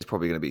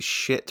probably going to be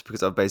shit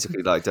because I've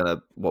basically like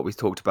done what we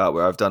talked about,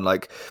 where I've done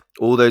like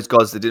all those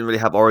gods that didn't really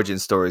have origin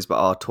stories but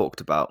are talked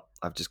about.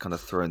 I've just kind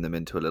of thrown them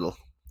into a little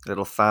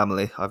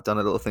family. I've done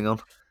a little thing on.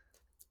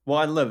 Well,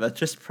 I love it. I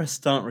just pressed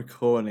start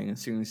recording and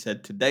soon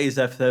said today's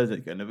episode is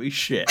going to be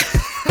shit.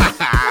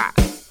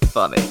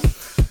 Funny.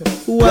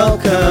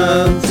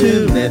 Welcome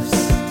to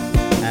Myths.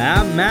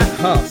 I'm Matt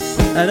Huss.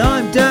 And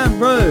I'm Dan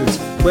Rhodes.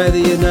 Whether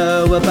you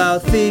know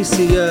about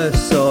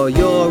Theseus or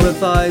you're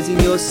revising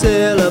your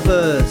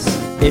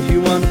syllabus, If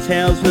you want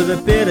tales with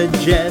a bit of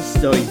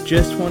jest, or you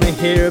just want to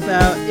hear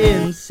about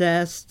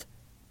incest.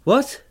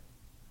 what?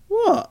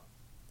 What?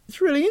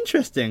 It's really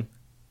interesting.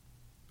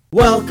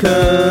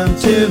 Welcome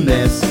to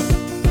Myths.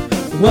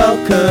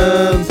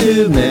 Welcome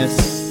to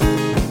Myths.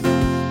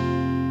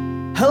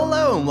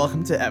 Hello and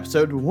welcome to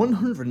episode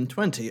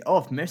 120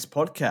 of Myths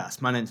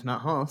Podcast. My name's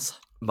Matt Haas.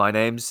 My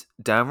name's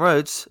Dan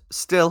Rhodes.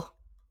 Still.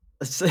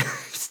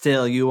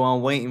 Still, you are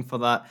waiting for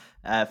that,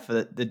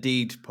 for the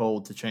deed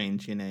poll to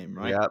change your name,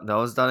 right? Yeah, no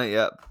one's done it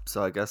yet,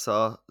 so I guess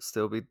I'll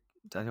still be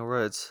Daniel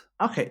Rhodes.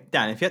 Okay,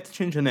 Dan, if you had to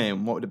change your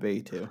name, what would it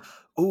be to?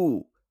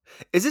 Ooh.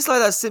 Is this like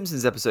that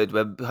Simpsons episode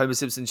where Homer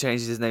Simpson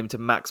changes his name to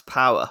Max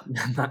Power?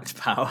 Max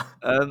Power.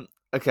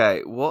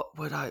 Okay, what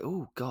would I...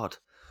 Oh, God.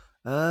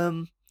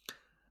 I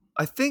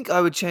think I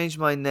would change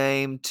my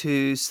name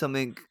to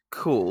something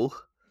cool,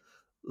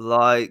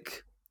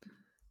 like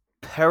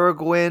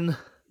Peregrine.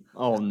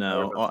 Oh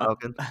no.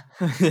 Falcon.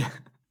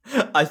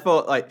 I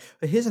thought,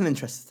 but here's an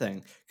interesting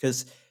thing,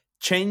 because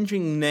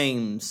changing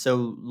names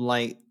so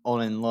late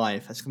on in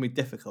life, that's going to be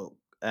difficult.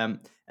 And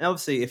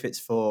obviously, if it's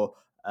for,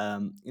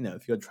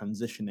 if you're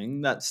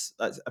transitioning, that's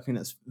I think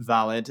that's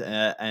valid.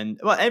 And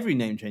well, every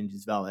name change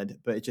is valid,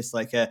 but it's just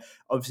like,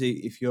 obviously,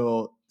 if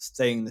you're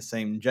staying the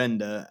same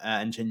gender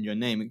and changing your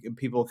name,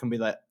 people can be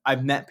like,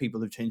 I've met people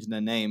who've changed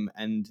their name,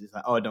 and it's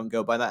like, oh, I don't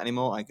go by that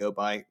anymore. I go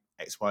by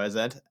X, Y, or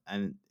Z,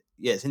 and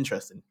yeah, it's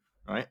interesting.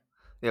 Right?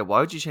 Yeah, why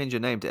would you change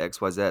your name to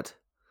XYZ?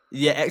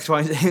 Yeah, X,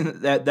 Y, Z.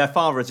 Their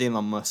father is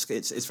Elon Musk.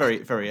 It's very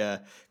very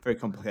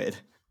complicated.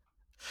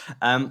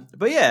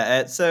 But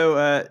yeah,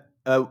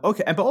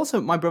 okay. But also,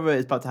 my brother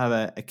is about to have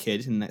a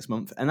kid in the next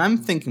month, and I'm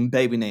thinking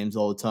baby names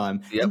all the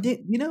time. Yep.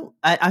 And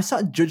I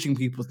started judging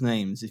people's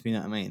names, if you know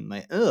what I mean.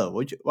 Like,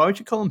 why would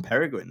you call him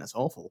Peregrine? That's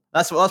awful.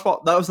 That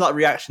was that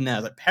reaction there. I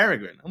was like,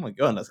 Peregrine. Oh my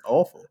god, that's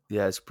awful.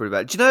 Yeah, it's pretty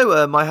bad. Do you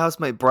know my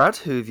housemate Brad,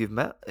 who you've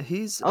met?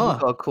 He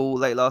got a call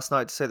late last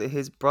night to say that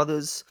his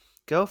brother's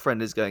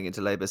girlfriend is going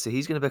into labour, so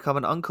he's going to become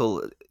an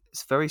uncle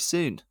very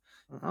soon.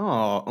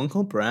 Oh,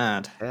 Uncle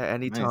Brad. Yeah,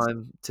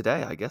 anytime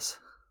today, I guess.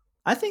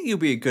 I think you'll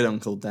be a good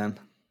uncle, Dan.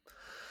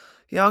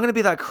 Yeah, I'm going to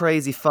be that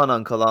crazy fun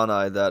uncle, aren't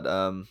I?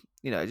 That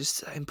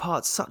just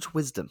imparts such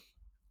wisdom.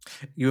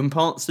 You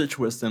impart such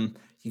wisdom.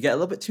 You get a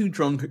little bit too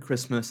drunk at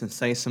Christmas and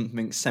say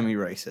something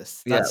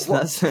semi-racist. That's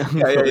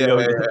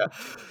Yeah.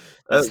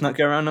 Let's not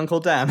go around Uncle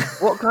Dan.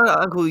 What kind of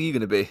uncle are you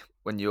going to be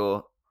when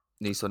your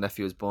niece or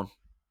nephew is born?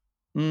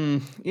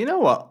 You know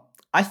what?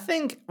 I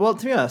think, to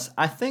be honest,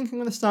 I think I'm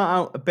going to start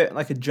out a bit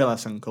like a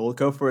jealous uncle,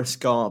 go for a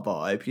Scar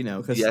vibe,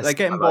 because they're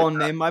getting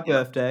born in my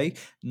birthday,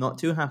 not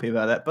too happy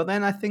about it. But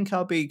then I think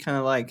I'll be kind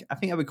of like, I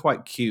think I'll be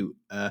quite cute,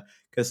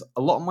 because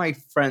a lot of my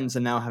friends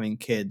are now having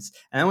kids.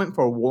 And I went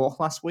for a walk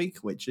last week,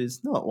 which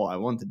is not what I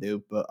want to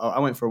do, but I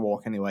went for a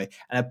walk anyway.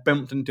 And I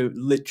bumped into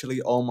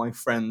literally all my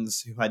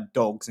friends who had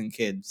dogs and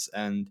kids.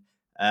 And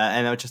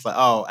I was just like,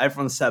 oh,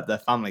 everyone set up their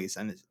families,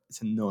 and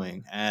it's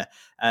annoying.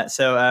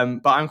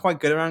 But I'm quite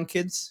good around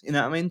kids, you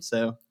know what I mean?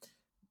 So,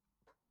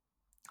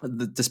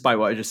 despite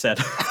what I just said.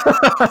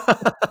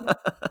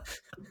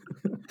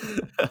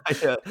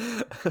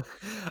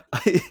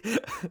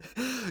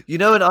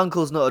 An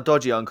uncle's not a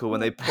dodgy uncle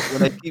when they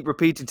keep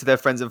repeating to their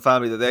friends and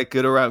family that they're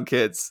good around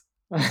kids.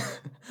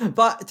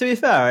 But to be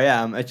fair, I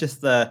am. It's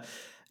just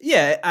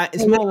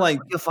it's more like,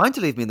 you're fine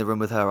to leave me in the room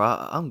with her.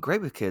 I'm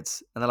great with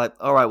kids, and they're like,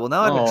 all right, well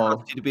now I don't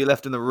trust you to be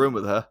left in the room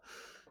with her.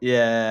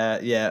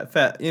 Yeah,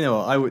 fair. You know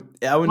what? I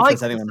wouldn't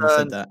trust anyone who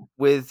said that.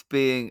 With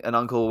being an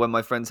uncle when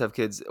my friends have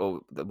kids,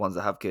 or the ones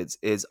that have kids,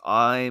 is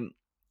I'm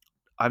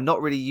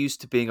not really used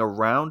to being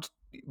around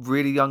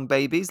really young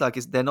babies. Like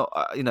they're not,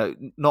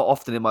 not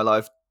often in my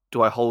life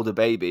do I hold a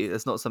baby.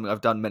 That's not something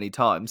I've done many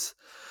times.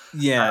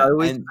 Yeah, I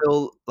always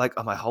feel like,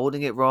 am I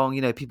holding it wrong?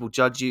 People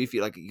judge you if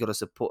you like. You got to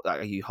support.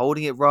 Like, are you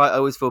holding it right? I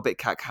always feel a bit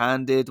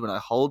cack-handed when I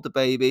hold the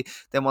baby.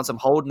 Then once I'm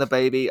holding the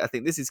baby, I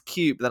think this is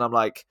cute. But then I'm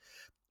like,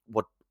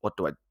 what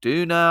do I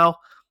do now?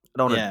 I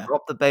don't want to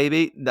drop the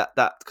baby. That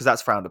because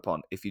that's frowned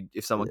upon.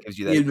 If someone gives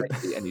you their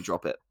baby and you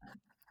drop it.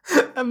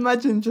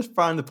 Imagine just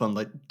frowned upon,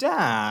 like,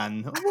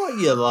 Dan, what are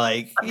you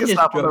like? You just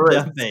dropped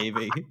that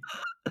baby.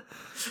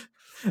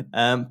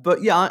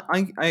 But yeah,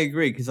 I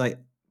agree, because like,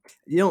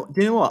 do you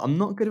know what? I'm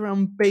not good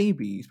around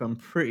babies, but I'm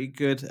pretty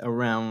good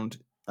around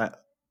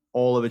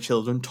all of the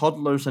children,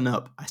 toddlers and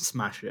up. I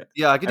smash it.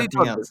 Yeah, I can do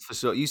toddlers for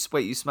sure. You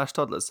smash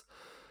toddlers.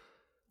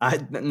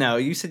 No,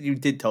 you said you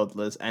did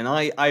toddlers, and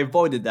I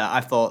avoided that.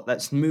 I thought,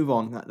 let's move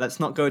on. Let's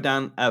not go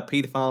down a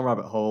paedophile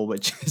rabbit hole,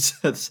 which is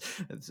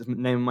the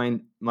name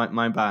of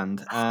my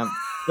band.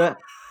 But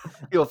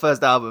Your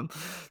first album.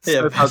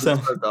 Yeah, first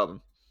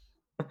album.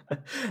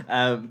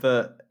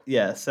 But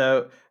yeah,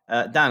 so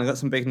Dan, I got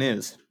some big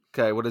news.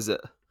 Okay, what is it?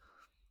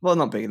 Well,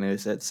 not big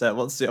news. It's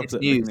what's the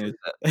opposite news, of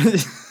big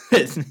news?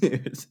 It's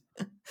news.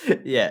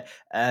 Yeah.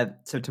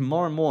 So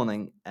tomorrow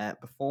morning,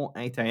 before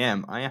 8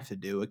 a.m., I have to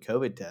do a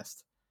COVID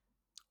test.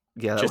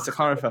 Yeah, just to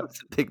clarify,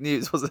 big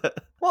news, was it?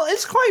 Well,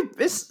 it's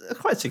quite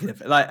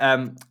significant. Like, I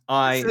mean,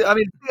 how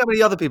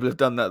many other people have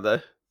done that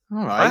though?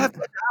 All right. I have to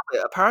have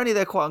it. Apparently,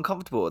 they're quite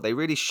uncomfortable. They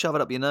really shove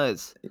it up your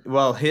nose.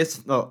 Well,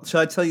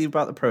 shall I tell you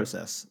about the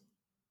process?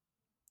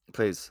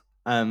 Please.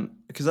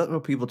 Because that's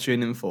what people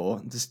tune in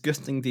for.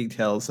 Disgusting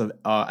details of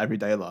our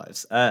everyday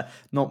lives.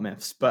 Not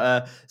myths.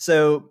 But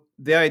so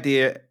the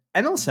idea,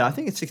 and also I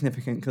think it's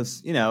significant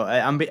because,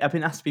 I've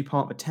been asked to be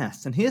part of a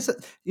test. And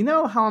you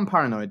know how I'm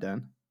paranoid,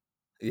 Dan?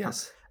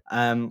 Yes.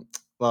 Well,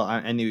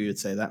 I knew you would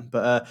say that.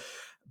 But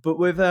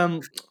with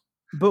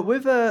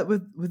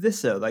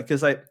this though, like,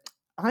 because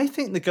I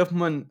think the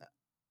government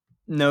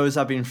knows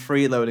I've been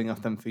freeloading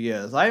off them for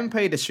years. I haven't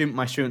paid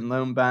my student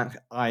loan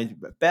back. I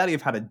barely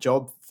have had a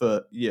job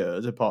for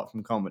years apart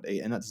from comedy,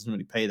 and that doesn't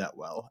really pay that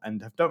well.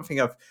 And I don't think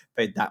I've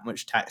paid that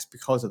much tax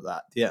because of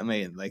that. Do you know what I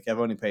mean? Like, I've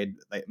only paid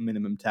like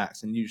minimum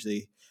tax, and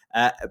usually.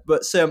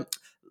 But so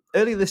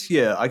early this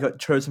year, I got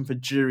chosen for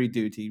jury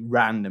duty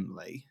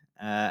randomly,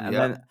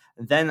 and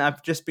then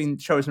I've just been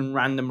chosen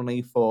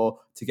randomly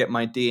to get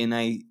my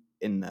DNA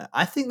in there.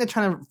 I think they're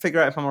trying to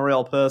figure out if I'm a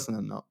real person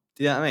or not.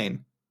 Do you know what I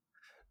mean?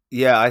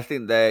 Yeah, I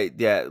think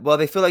well,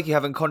 they feel like you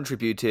haven't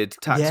contributed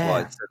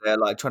tax-wise, so they're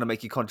like trying to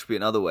make you contribute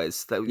in other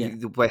ways. How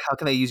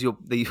can they use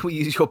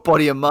your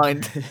body and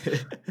mind?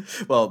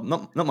 Well,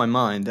 not my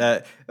mind.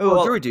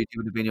 Jury duty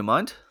would have been your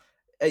mind.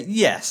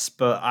 Yes,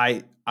 but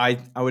I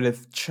would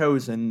have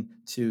chosen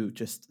to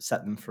just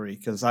set them free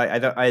because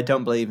I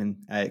don't believe in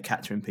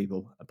capturing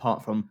people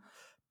apart from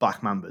black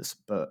mambas.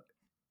 But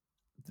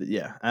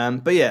yeah,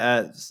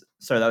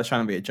 sorry, that was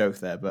trying to be a joke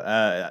there,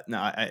 but no,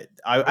 I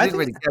didn't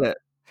really get it.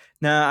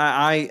 No,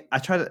 I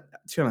try to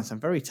be honest, I'm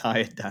very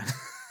tired, Dan.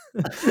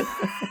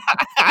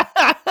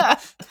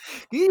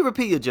 Can you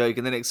repeat your joke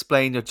and then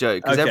explain your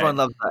joke? Because everyone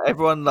loves that.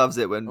 Everyone loves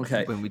it when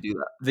we do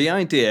that. The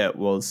idea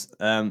was,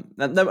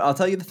 I'll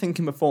tell you the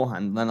thinking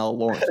beforehand, and then I'll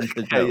launch into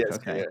the joke.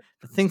 Okay.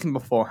 The thinking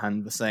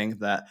beforehand was saying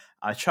that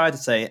I tried to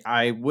say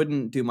I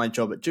wouldn't do my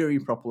job at jury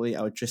properly.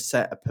 I would just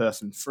set a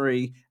person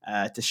free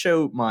to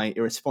show my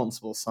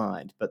irresponsible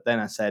side. But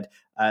then I said,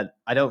 I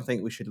don't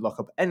think we should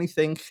lock up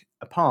anything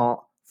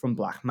apart from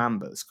black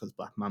mambas, because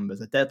black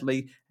mambas are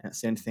deadly, and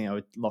it's the only thing I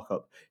would lock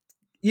up.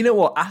 You know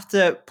what?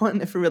 After putting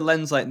it through a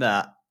lens like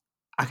that,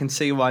 I can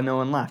see why no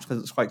one laughed,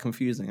 because it's quite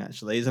confusing,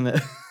 actually, isn't it?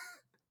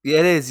 Yeah,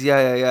 it is.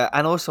 Yeah.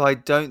 And also, I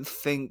don't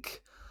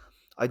think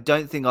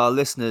our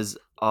listeners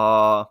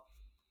are,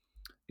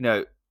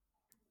 they're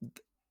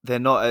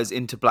not as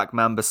into black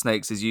mamba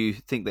snakes as you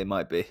think they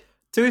might be.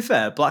 To be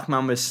fair, black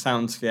mambas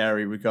sound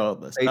scary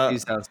regardless. They do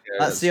sound scary.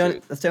 That's the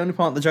only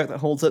part of the joke that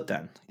holds up,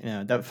 Dan.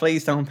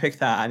 Please don't pick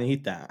that. I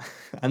need that.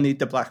 I need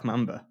the black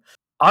mamba.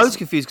 I was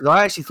confused because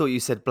I actually thought you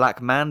said black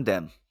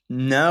mandem.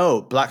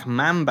 No, black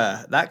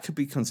mamba. That could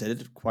be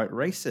considered quite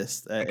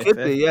racist. It could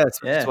be, yes.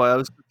 That's why I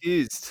was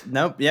confused.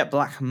 Nope, yeah,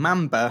 black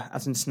mamba,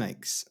 as in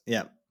snakes.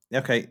 Yeah.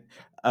 Okay.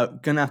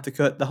 Gonna have to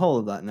cut the whole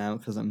of that now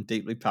because I'm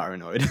deeply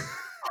paranoid.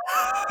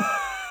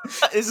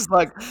 This is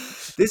like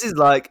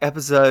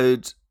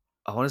episode,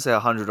 I want to say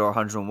 100 or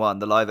 101,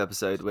 the live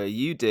episode where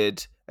you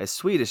did a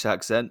Swedish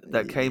accent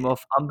that came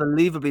off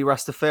unbelievably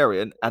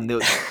Rastafarian, and it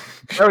was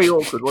very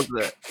awkward, wasn't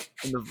it,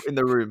 in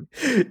the room?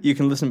 You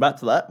can listen back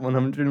to that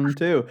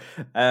 102.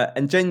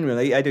 And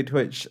genuinely, I do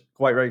Twitch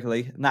quite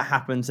regularly, and that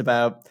happens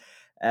about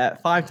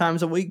 5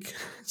 times a week.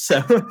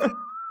 So.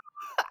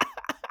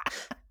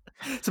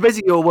 So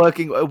basically,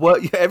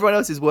 everyone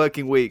else's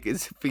working week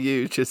is for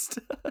you just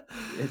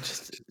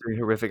doing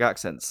horrific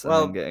accents.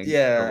 Well, and getting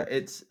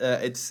it's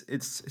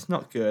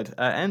not good.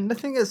 And the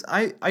thing is,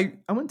 I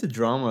went to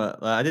drama.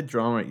 I did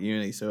drama at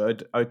uni, so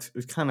I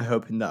was kind of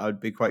hoping that I would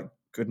be quite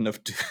good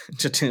enough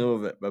to deal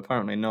with it, but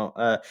apparently not.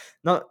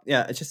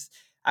 It's just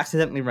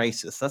accidentally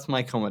racist. That's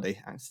my comedy.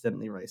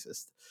 Accidentally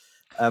racist.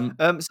 So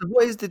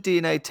what is the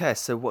DNA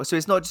test? So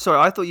it's not. Sorry,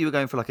 I thought you were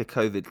going for like a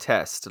COVID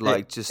test,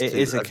 like most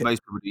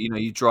people do.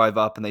 You drive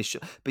up and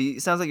but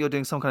it sounds like you're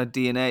doing some kind of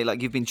DNA.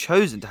 Like you've been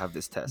chosen to have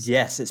this test.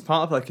 Yes, it's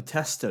part of like a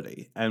test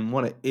study, and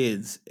what it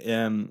is,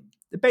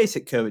 the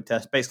basic COVID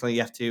test. Basically,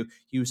 you have to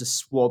use a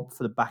swab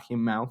for the back of your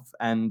mouth,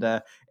 and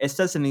it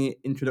says in the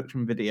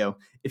introduction video,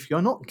 if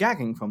you're not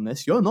gagging from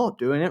this, you're not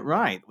doing it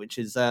right, which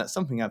is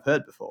something I've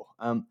heard before.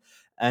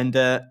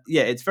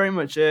 It's very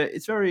much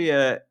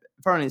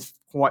apparently it's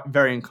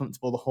very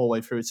uncomfortable the whole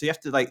way through. So you have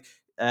to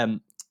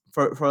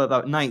for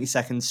about 90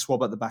 seconds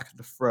swab at the back of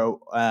the throat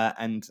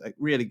and like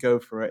really go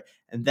for it.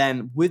 And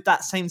then with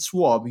that same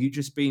swab you've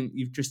just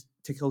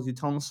tickled your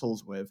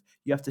tonsils with,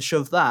 you have to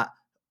shove that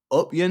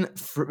up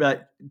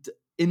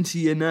into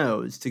your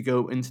nose to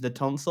go into the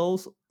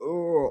tonsils.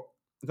 Oh,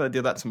 I've got to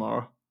do that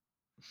tomorrow.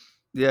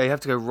 Yeah, you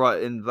have to go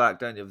right in the back,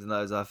 don't you, of the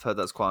nose. I've heard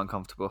that's quite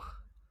uncomfortable.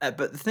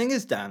 But the thing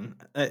is, Dan,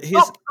 here's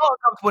not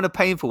uncomfortable in a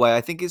painful way.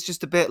 I think it's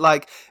just a bit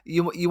like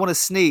you want to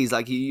sneeze,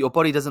 like your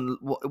body doesn't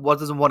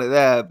want it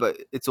there, but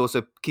it's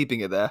also keeping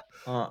it there.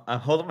 I'm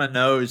holding my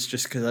nose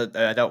just because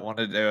I don't want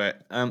to do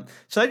it.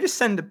 So I just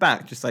send it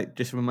back, just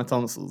with my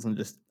tonsils, and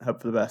just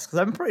hope for the best. Because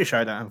I'm pretty sure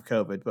I don't have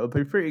COVID, but it'll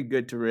be pretty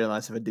good to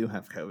realize if I do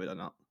have COVID or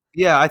not.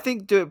 Yeah, I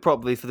think do it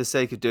properly for the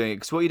sake of doing it.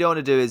 Because what you don't want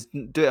to do is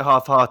do it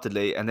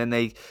half-heartedly, and then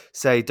they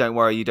say, "Don't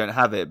worry, you don't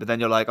have it." But then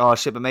you're like, "Oh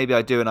shit!" But maybe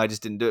I do, and I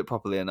just didn't do it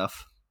properly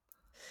enough.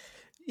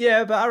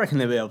 Yeah, but I reckon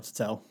they'll be able to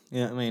tell.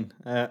 You know what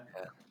I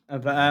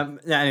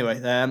mean? Anyway,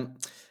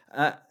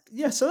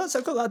 so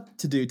I've got that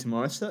to do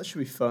tomorrow, so that should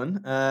be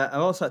fun. I've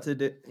also had to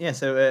do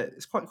so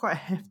it's quite a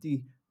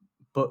hefty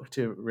book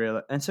to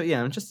realize, and so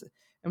I'm just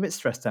a bit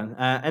stressed out.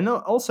 And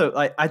also,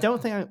 like, I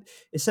don't think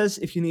it says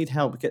if you need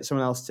help, get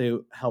someone else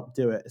to help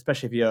do it,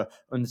 especially if you're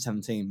under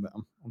 17. But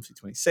I'm obviously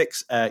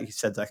 26. You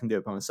said I can do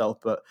it by myself,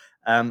 but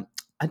I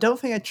don't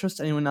think I trust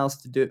anyone else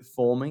to do it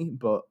for me.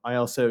 But I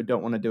also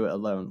don't want to do it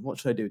alone. What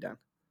should I do, Dan?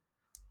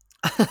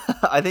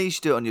 I think you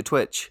should do it on your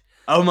Twitch.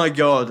 Oh my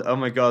god,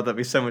 that'd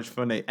be so much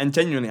funny. And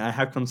genuinely, I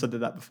have considered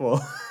that before.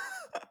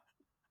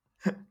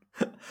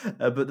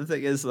 But the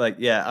thing is,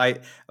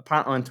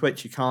 apparently on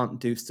Twitch you can't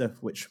do stuff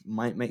which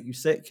might make you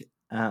sick,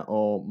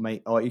 or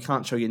you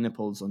can't show your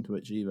nipples on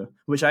Twitch either.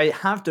 Which I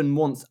have done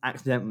once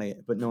accidentally,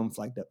 but no one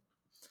flagged it.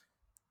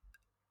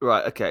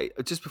 Right, okay.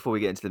 Just before we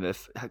get into the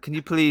myth, can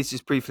you please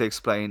just briefly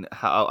explain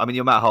how? I mean,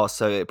 you're Matt Haas,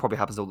 so it probably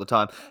happens all the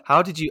time.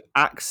 How did you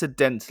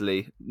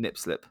accidentally nip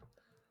slip?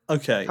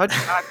 Okay. How did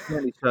you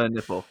accidentally show a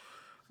nipple?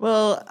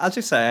 Well, as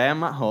you say, I am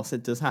Matt Horse.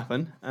 It does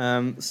happen.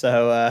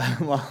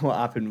 What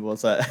happened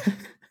was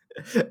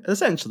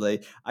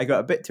essentially I got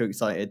a bit too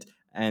excited,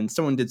 and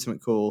someone did something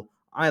cool.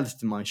 I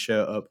lifted my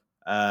shirt up.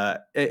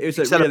 It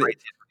was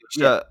celebrated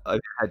your shirt over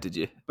your head, did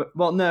you? But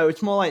no,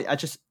 it's more like I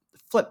just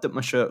flipped up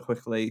my shirt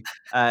quickly.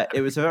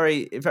 It was a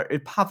very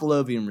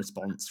Pavlovian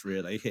response,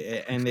 really,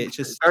 and it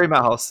just very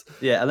Matt Haas.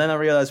 Yeah, and then I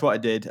realized what I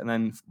did, and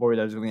then worried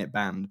I was going to get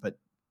banned, but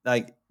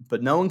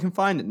no one can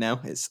find it now.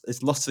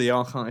 It's lost to the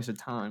archives of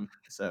time.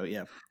 So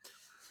yeah.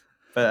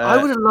 But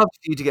I would have loved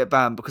for you to get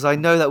banned because I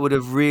know that would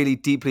have really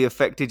deeply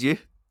affected you.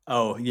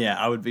 Oh yeah,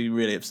 I would be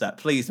really upset.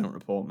 Please don't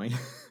report me.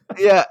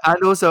 Yeah,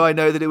 and also I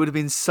know that it would have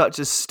been such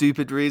a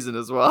stupid reason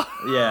as well.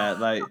 Yeah,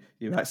 like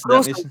you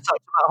accidentally such a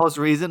Matt Haas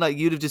reason. Like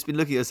you'd have just been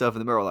looking at yourself in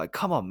the mirror, like,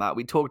 "Come on, Matt,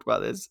 we talked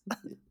about this."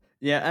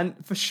 Yeah,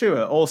 and for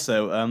sure.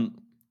 Also,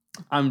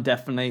 I'm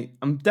definitely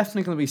going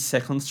to be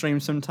sick on stream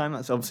sometime.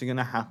 That's obviously going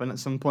to happen at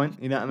some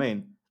point. You know what I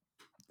mean?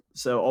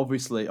 So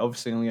obviously I'm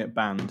going to get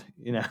banned.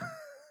 You know.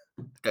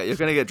 Yeah, you're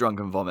going to get drunk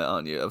and vomit,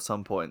 aren't you, at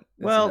some point?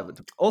 Well,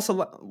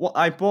 also,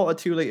 I bought a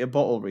 2-liter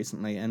bottle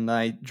recently, and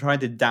I tried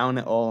to down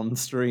it all on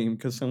stream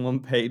because someone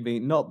paid me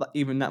not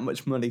even that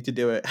much money to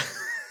do it.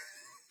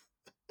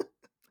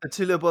 A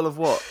 2-liter bottle of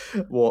what?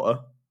 Water.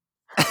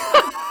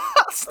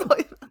 That's not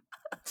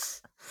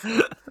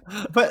even...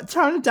 But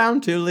trying to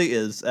down 2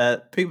 liters,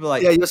 people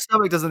like your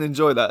stomach doesn't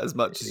enjoy that as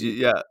much as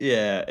you.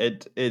 Yeah.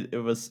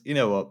 It was, you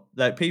know what?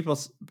 Like people,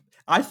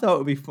 I thought it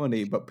would be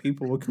funny, but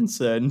people were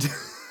concerned.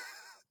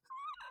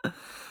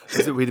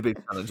 Is it really a big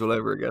challenge all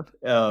over again?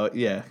 Oh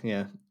yeah.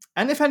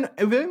 And if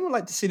anyone would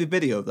like to see the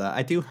video of that,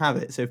 I do have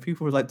it. So if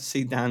people would like to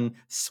see Dan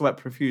sweat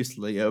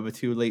profusely over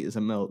 2 liters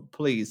of milk,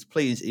 please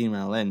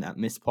email in at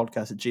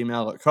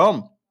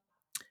misspodcast@gmail.com.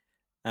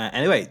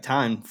 Anyway,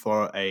 time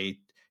for a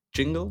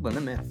jingle and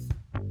a myth.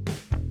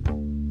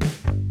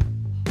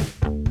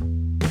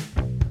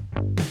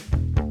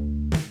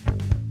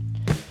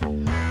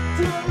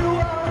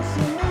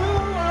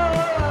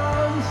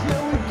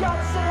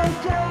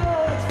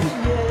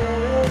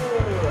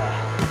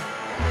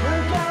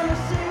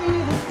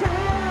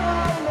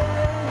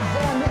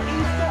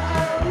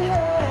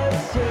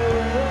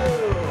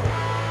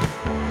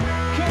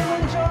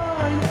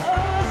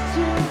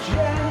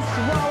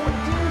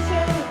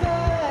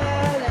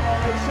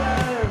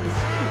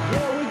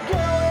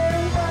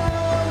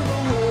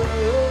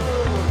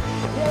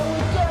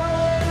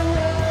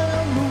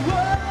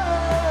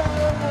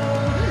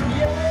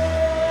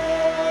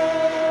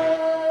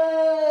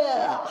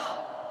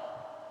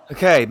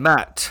 Okay,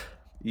 Matt.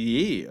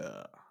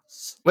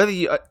 Yes.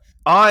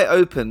 I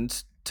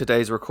opened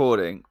today's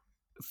recording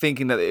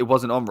thinking that it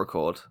wasn't on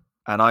record,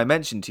 and I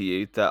mentioned to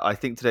you that I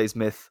think today's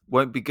myth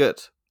won't be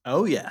good.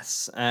 Oh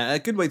yes, a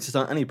good way to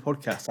start any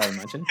podcast, I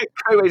imagine.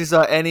 Great way to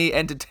start any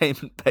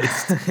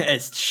entertainment-based.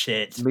 It's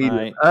shit,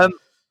 media. Right?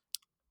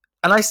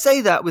 And I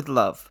say that with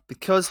love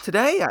because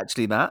today,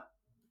 actually, Matt,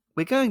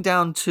 we're going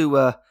down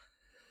to.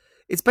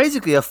 It's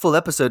basically a full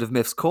episode of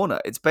Myth's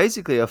Corner. It's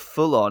basically a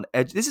full-on.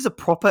 This is a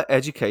proper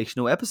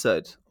educational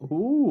episode.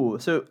 Ooh,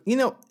 so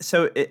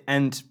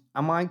and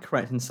am I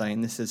correct in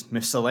saying this is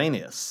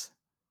miscellaneous?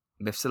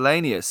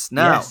 Miscellaneous.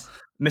 Now, yes.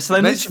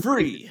 Miscellaneous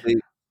free.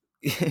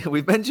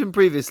 We've mentioned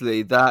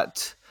previously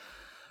that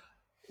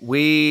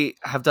we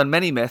have done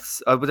many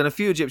myths. We've done a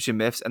few Egyptian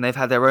myths, and they've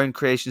had their own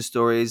creation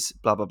stories.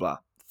 Blah blah blah.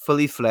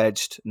 Fully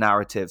fledged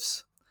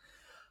narratives.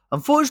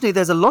 Unfortunately,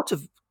 there's a lot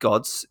of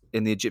gods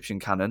in the Egyptian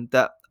canon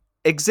that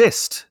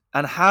exist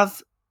and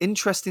have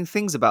interesting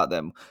things about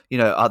them.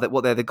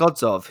 What they're the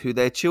gods of, who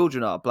their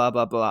children are, blah,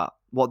 blah, blah,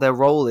 what their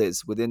role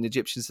is within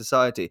Egyptian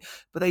society.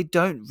 But they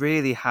don't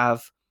really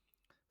have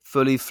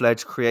fully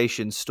fledged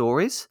creation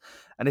stories.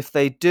 And if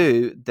they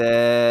do,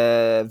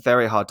 they're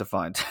very hard to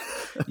find.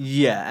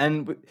 Yeah,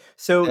 and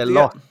so they're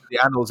lost in the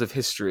annals of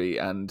history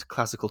and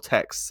classical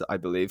texts, I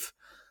believe.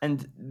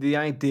 And the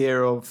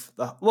idea of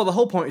the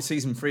whole point of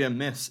season 3 of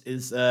Myths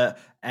is,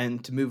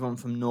 and to move on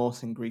from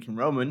Norse and Greek and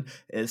Roman,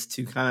 is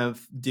to kind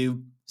of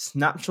do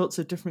snapshots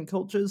of different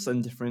cultures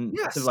and different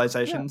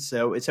civilizations. Yeah.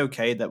 So it's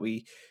okay that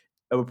we'll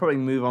probably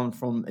move on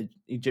from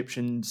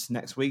Egyptians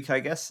next week, I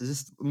guess. Is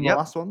this the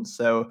last one?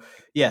 So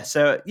I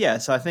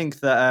think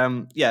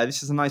that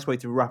this is a nice way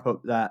to wrap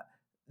up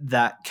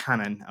that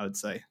canon, I would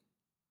say.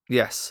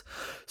 Yes.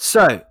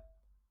 So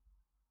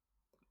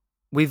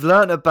we've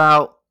learned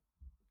about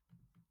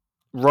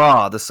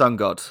Ra, the sun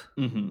god.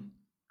 Mm-hmm.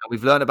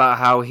 We've learned about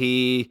how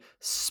he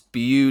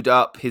spewed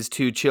up his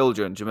 2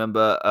 children. Do you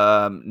remember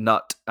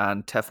Nut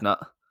and Tefnut?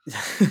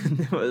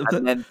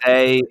 And then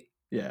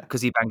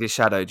because he banged his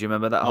shadow. Do you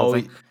remember that whole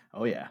thing?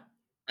 Oh, yeah.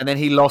 And then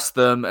he lost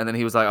them, and then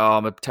he was like, "Oh,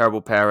 I'm a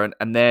terrible parent."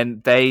 And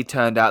then they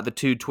turned out, the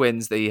 2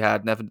 twins that he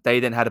had, they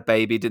then had a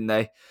baby, didn't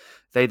they?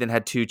 They then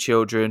had 2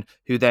 children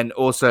who then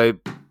also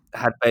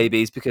had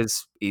babies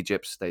because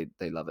Egypt, they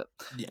love it.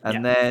 Yeah,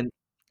 and then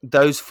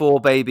those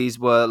 4 babies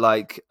were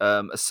like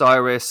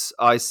Osiris,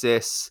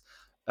 Isis,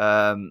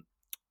 Nephthys,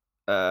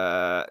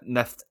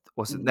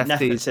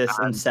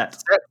 and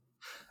Set.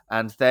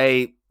 And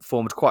they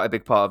formed quite a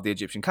big part of the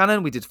Egyptian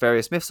canon. We did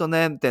various myths on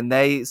them. Then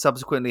they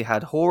subsequently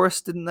had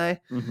Horus, didn't they?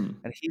 Mm-hmm.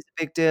 And he's a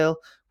big deal.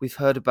 We've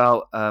heard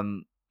about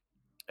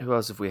who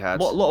else have we had?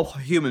 A lot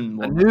of human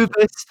ones.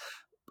 Anubis.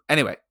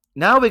 Anyway,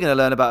 now we're going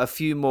to learn about a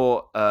few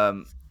more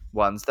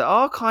ones that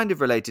are kind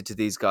of related to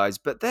these guys,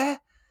 but they're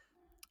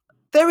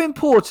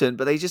important,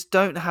 but they just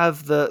don't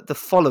have the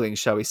following,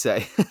 shall we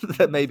say,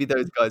 that maybe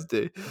those guys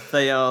do.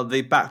 They are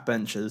the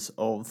backbenchers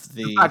of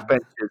the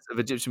backbenchers of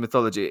Egyptian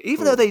mythology,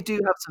 even though they do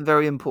have some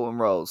very important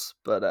roles.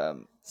 But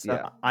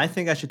I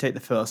think I should take the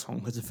first one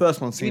because the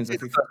first one seems like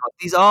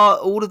these are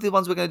all of the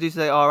ones we're going to do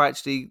today are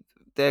actually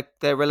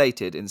they're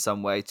related in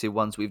some way to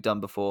ones we've done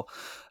before.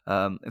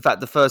 In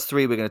fact, the first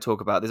 3 we're going to talk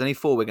about. There's only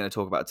 4 we're going to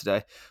talk about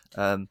today.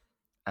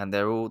 And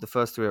the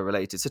first 3 are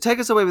related. So take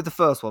us away with the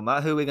first one,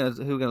 Matt. Who are we going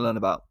to learn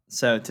about?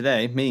 So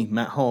today, me,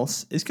 Matt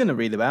Horse, is going to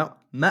read about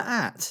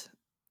Ma'at,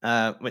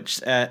 which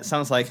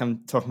sounds like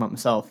I'm talking about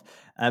myself.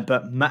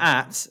 But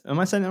Ma'at, am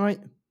I saying that right?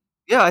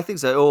 Yeah, I think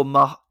so. Or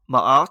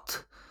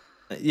Ma'at.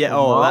 Yeah.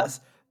 Or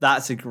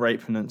that's a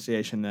great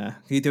pronunciation there.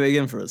 Can you do it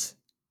again for us?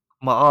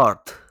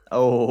 Ma'at.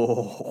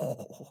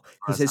 Oh,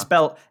 because it's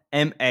spelled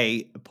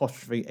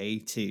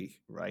MA''AT,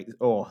 right?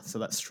 Oh, so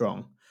that's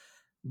strong.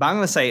 But I'm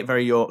going to say it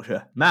very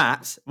Yorkshire.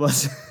 Maat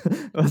was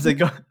the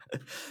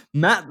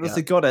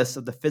goddess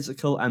of the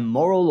physical and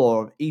moral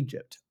law of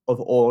Egypt, of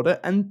order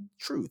and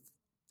truth.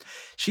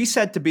 She's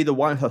said to be the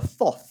wife of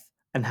Thoth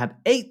and had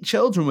 8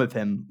 children with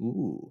him.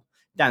 Ooh.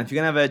 Dan, if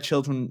you're going to have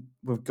children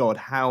with God,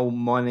 how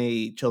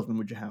many children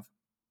would you have?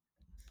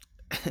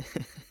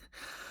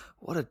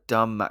 What a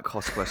dumb Matt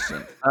Koss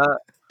question.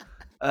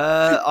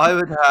 I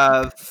would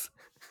have,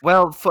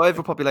 for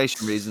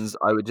overpopulation reasons,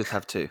 I would just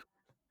have 2.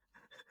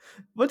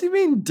 What do you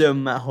mean,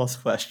 dumb Matt Hoss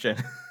question?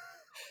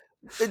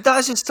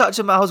 That's just such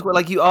a Matt Hoss question.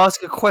 Like, you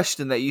ask a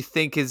question that you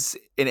think is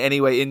in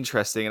any way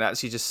interesting and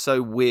actually just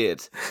so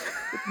weird.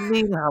 What do you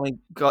mean, how many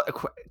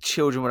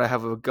children would I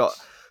have got?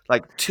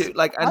 Like 2?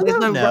 Like, and there's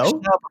no rationale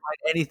behind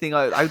anything.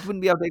 I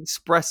wouldn't be able to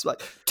express,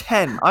 like,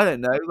 10. I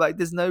don't know. Like,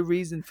 there's no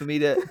reason for me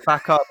to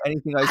back up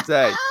anything I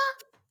say.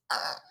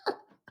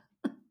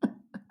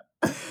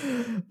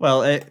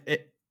 Well,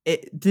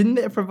 it didn't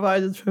it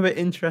provide us with an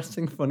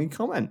interesting, funny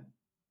comment.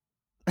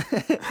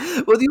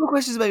 Well, your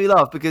questions make me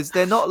laugh because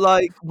they're not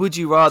like would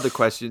you rather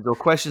questions or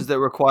questions that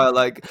require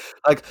like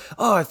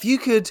if you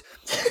could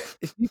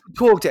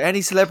talk to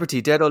any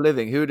celebrity, dead or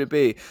living, who would it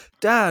be?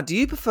 Dan, do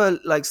you prefer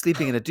like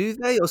sleeping in a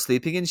duvet or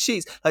sleeping in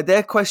sheets? Like,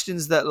 they're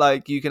questions that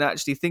like you can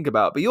actually think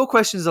about. But your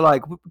questions are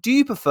like, do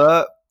you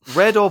prefer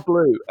red or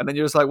blue? And then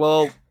you're just like,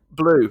 well,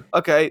 blue.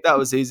 Okay, that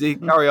was easy.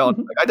 Carry on.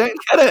 Like, I don't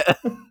get it.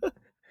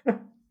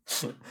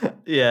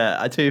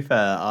 Yeah, to be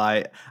fair,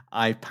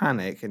 I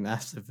panic, and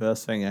that's the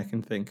first thing I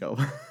can think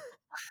of.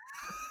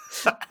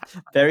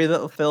 Very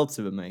little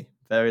filter with me.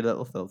 Very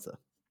little filter.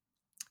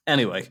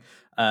 Anyway,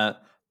 the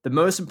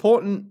most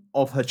important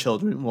of her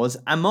children was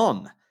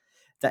Ammon.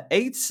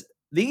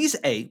 These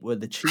 8 were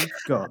the chief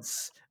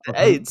gods. The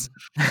 8?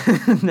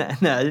 No,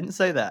 I didn't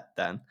say that,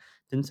 Dan.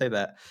 Didn't say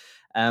that.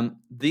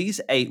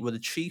 These 8 were the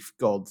chief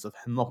gods of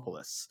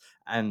Hermopolis,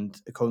 and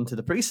according to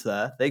the priests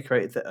there, they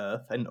created the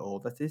earth and all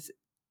that is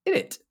in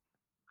it.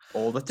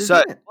 All that is in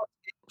it. What's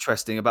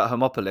interesting about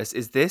Hermopolis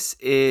is this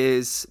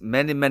is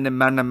many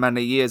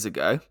years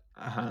ago.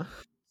 Uh-huh.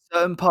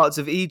 Certain parts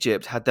of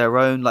Egypt had their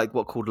own, like,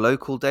 what called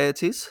local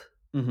deities.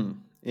 Mm-hmm.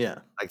 Yeah.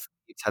 Like,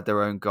 Thebes had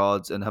their own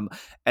gods. And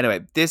anyway,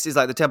 this is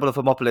like the Temple of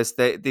Hermopolis.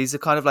 These are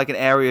kind of like an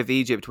area of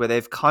Egypt where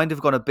they've kind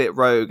of gone a bit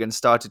rogue and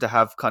started to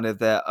have kind of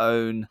their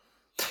own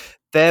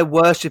they're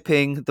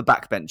worshipping the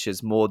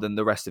backbenchers more than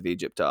the rest of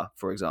Egypt are,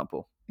 for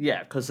example.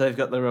 Yeah, because they've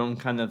got their own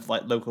kind of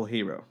like local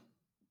hero.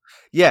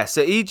 Yeah,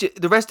 so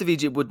the rest of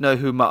Egypt would know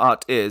who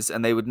Ma'at is,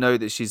 and they would know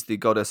that she's the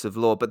goddess of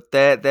law. But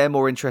they're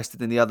more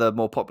interested in the other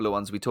more popular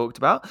ones we talked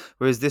about.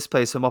 Whereas this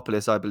place,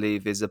 Hermopolis, I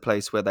believe, is a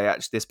place where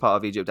this part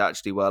of Egypt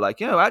actually were like,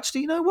 you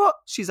know what,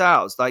 she's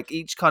ours. Like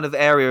each kind of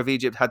area of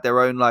Egypt had their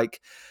own like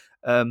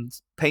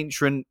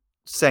patron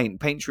saint,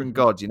 patron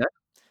god.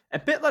 A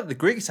bit like the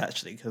Greeks,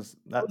 actually, because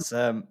that's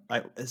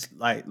it's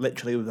like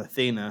literally with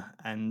Athena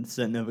and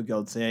certain other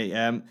gods. They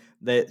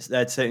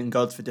had certain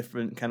gods for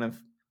different kind of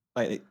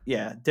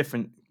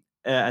different.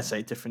 I'd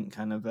say different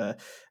kind of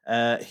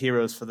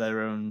heroes for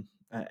their own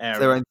area.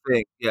 Their own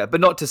thing, yeah.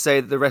 But not to say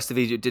that the rest of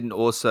Egypt didn't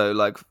also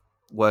like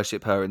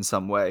worship her in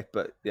some way.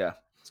 But yeah,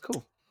 it's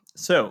cool.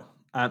 So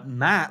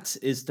Maat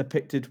is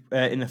depicted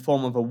in the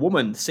form of a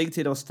woman,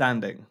 seated or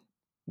standing.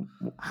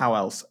 How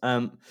else?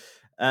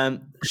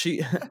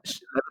 She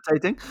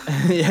levitating,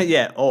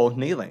 or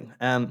kneeling.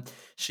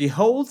 She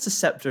holds the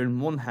scepter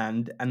in one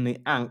hand and the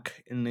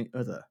ankh in the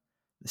other.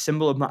 The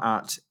symbol of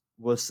Ma'at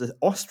was the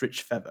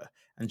ostrich feather,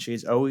 and she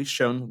is always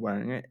shown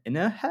wearing it in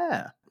her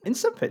hair. In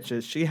some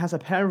pictures, she has a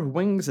pair of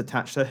wings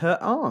attached to her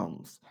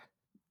arms.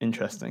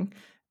 Interesting.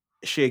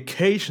 She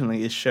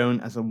occasionally is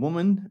shown as a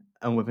woman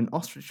and with an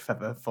ostrich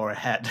feather for a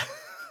head.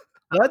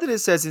 I like that it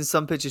says in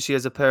some pictures she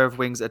has a pair of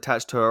wings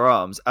attached to her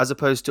arms, as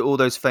opposed to all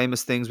those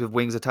famous things with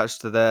wings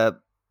attached to their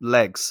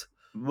legs.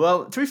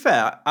 Well, to be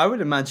fair, I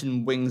would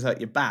imagine wings at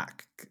your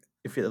back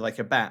if you're like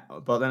a bat,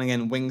 but then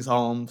again, wings,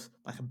 arms,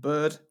 like a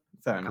bird.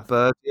 Fair enough. A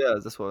bird, yeah,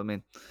 that's what I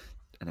mean.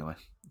 Anyway,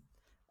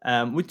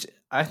 which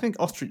I think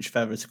ostrich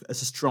feather is a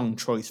strong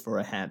choice for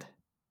a head.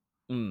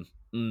 Very.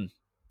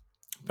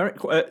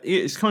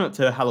 It's coming up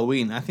to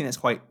Halloween. I think that's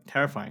quite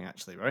terrifying,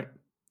 actually, right?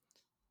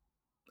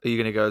 Are you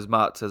going to go as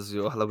Matt as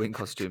your Halloween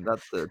costume?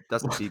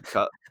 That's a deep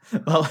cut.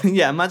 Well,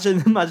 yeah.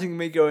 Imagine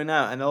me going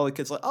out and all the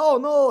kids are like, "Oh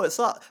no, it's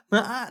that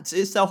Matt!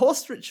 It's the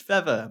ostrich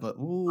feather." I'm like,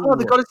 ooh. Oh,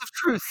 the goddess of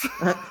truth.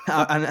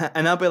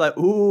 and I'll be like,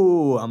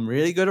 "Ooh, I'm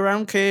really good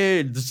around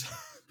kids."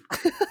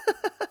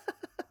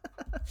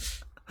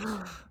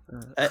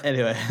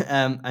 Anyway,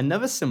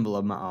 another symbol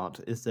of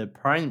Ma'at is the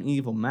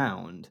primeval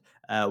mound,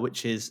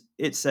 which is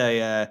it's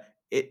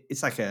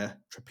like a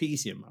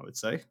trapezium, I would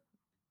say.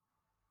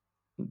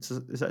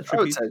 Is that a trapeze? I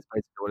would say it's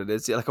basically what it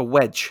is. Yeah, like a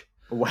wedge.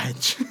 A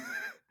wedge.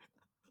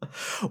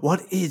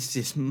 What is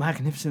this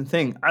magnificent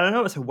thing? I don't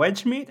know. It's a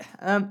wedge meat.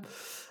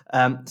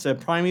 So a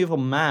primeval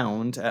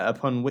mound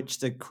upon which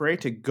the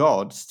creator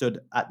god stood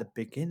at the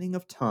beginning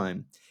of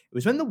time. It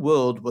was when the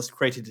world was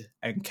created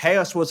and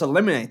chaos was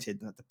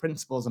eliminated that the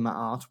principles of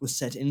Ma'at were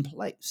set in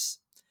place.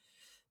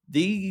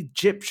 The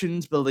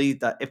Egyptians believed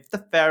that if the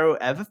pharaoh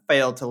ever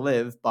failed to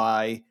live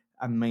by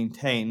and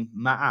maintain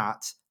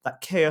Ma'at,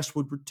 that chaos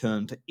would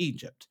return to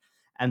Egypt,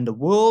 and the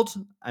world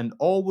and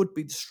all would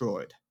be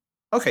destroyed.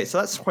 Okay, so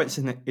that's quite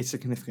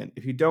significant.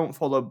 If you don't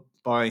follow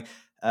by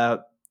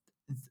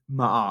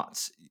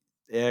Ma'at,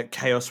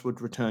 chaos would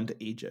return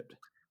to Egypt.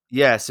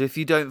 Yeah, so if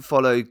you don't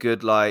follow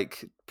good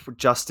like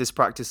justice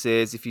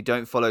practices, if you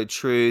don't follow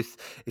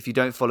truth, if you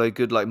don't follow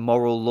good like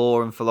moral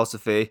law and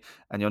philosophy,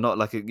 and you're not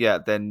like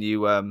then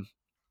you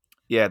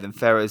then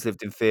pharaohs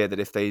lived in fear that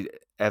if they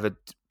ever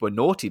were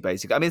naughty,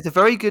 basically. I mean, it's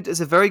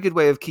a very good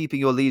way of keeping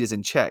your leaders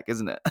in check,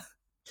 isn't it?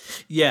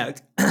 Yeah,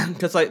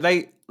 because like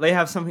they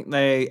have something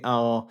they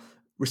are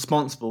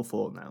responsible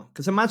for now.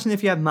 Because imagine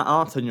if you had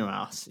Ma'at on your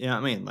ass, you know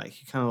what I mean?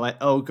 Like you're kind of like,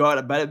 oh god,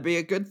 I better be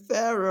a good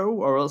pharaoh,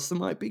 or else there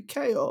might be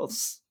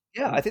chaos.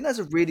 Yeah, I think that's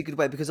a really good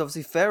way because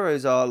obviously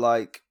pharaohs are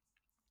like,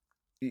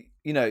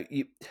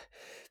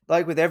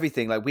 like with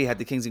everything, like we had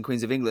the kings and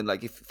queens of England,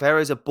 like if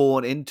pharaohs are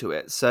born into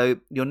it, so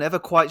you're never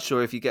quite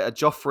sure if you get a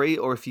Joffrey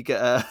or if you get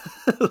a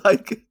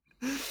like.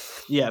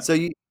 Yeah. So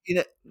I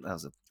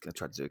was gonna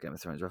try to do a Game of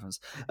Thrones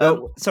reference.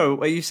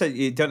 So you said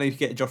you don't know if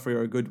you get a Joffrey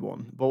or a good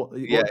one, but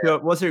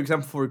what's your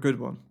example for a good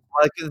one?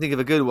 I couldn't think of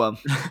a good one.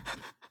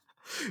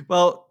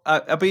 Well,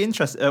 I'd be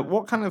interested.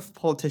 What kind of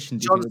politician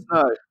do you think?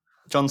 Snow.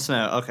 Jon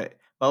Snow. Okay.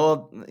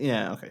 Well,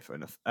 yeah. Okay. Fair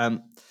enough.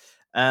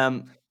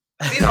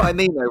 You know what I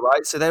mean, though,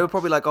 right? So they were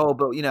probably like, "Oh,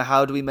 but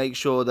how do we make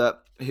sure that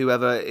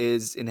whoever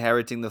is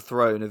inheriting the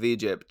throne of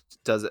Egypt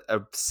does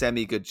a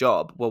semi-good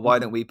job? Well, why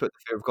don't we put the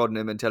fear of God in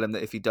him and tell him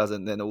that if he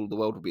doesn't, then all the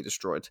world will be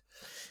destroyed?"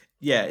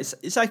 Yeah,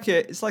 it's like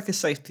a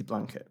safety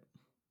blanket.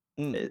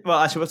 Well,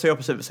 actually, what's the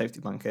opposite of a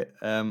safety blanket?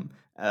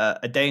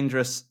 A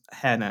dangerous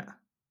hairnet.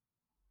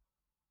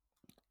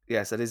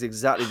 Yes, that is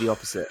exactly the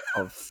opposite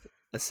of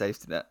a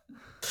safety net.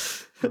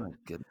 Oh my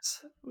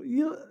goodness.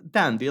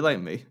 Dan, do you like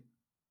me?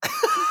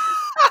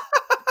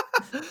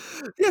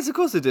 Yes, of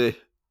course I do.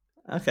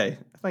 Okay,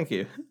 thank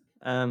you.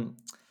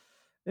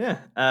 Yeah.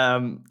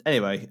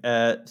 Anyway,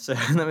 so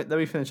let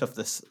me finish off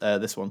this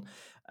one.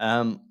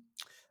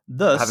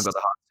 Thus, I haven't got the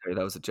heart to say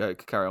that was a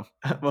joke. Carry on.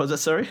 What was that?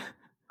 Sorry.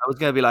 I was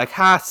going to be like,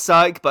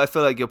 psych, but I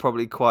feel like you're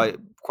probably quite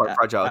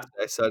fragile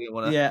today, so I didn't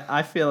want to. Yeah,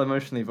 I feel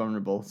emotionally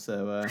vulnerable,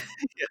 so.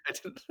 Yeah, I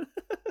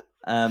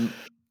didn't.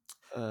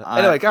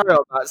 Anyway, carry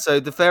on, Matt. So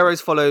the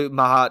pharaohs follow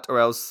Ma'at, or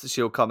else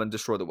she'll come and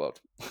destroy the world.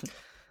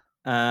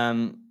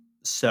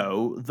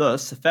 So,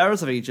 thus, the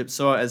pharaohs of Egypt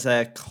saw it as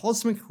a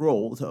cosmic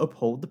role to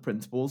uphold the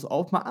principles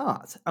of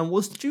Ma'at, and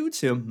was due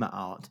to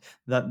Ma'at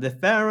that the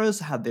pharaohs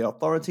had the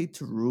authority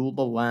to rule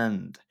the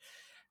land.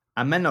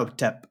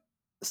 Amenhotep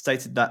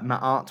stated that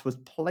Ma'at was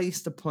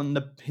placed upon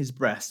his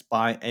breast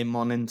by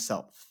Amon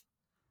himself.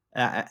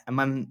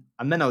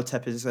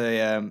 Amenhotep is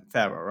a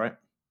pharaoh, right?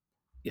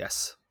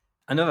 Yes.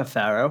 Another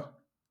pharaoh,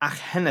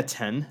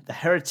 Akhenaten, the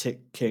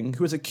heretic king,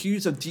 who was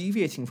accused of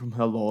deviating from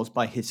her laws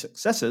by his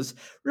successors,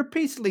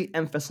 repeatedly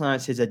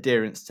emphasized his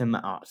adherence to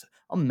Ma'at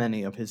on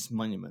many of his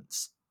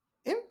monuments.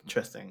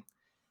 Interesting.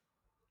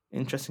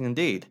 Interesting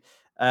indeed.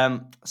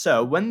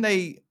 So when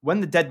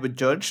the dead were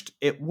judged,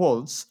 it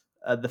was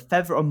the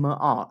feather of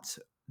Ma'at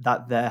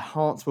that their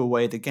hearts were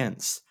weighed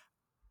against.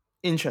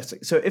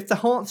 Interesting. So if the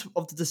hearts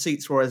of the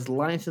deceased were as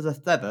light as a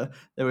feather,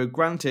 they were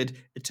granted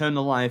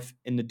eternal life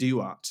in the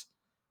duat.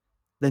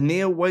 The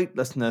near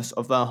weightlessness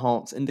of their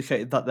hearts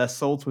indicated that their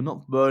souls were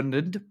not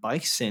burdened by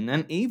sin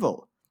and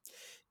evil.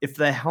 If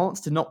their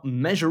hearts did not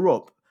measure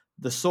up,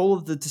 the soul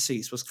of the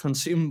deceased was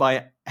consumed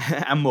by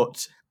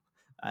Amut,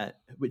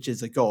 which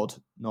is a god,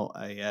 not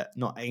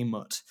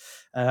Amut.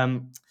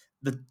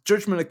 The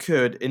judgment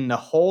occurred in the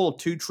Hall of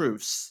Two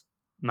Truths,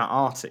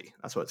 Ma'ati.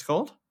 That's what it's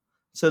called.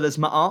 So there's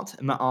Ma'at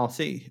and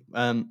Ma'ati.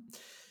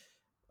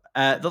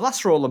 The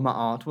last role of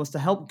Ma'at was to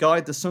help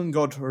guide the sun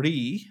god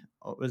Re,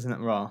 or isn't it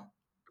Ra?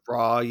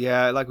 Ra,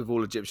 yeah, like with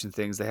all Egyptian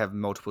things, they have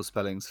multiple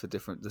spellings for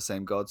the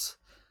same gods.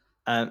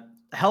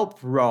 Help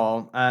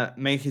Ra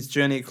make his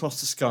journey across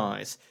the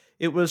skies.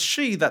 It was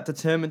she that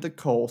determined the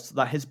course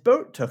that his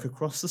boat took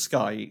across the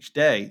sky each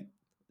day.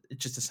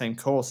 It's just the same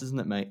course, isn't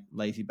it, mate?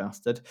 Lazy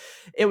bastard.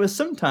 It was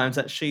sometimes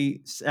that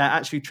she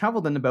actually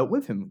travelled in the boat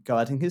with him,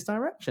 guiding his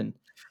direction.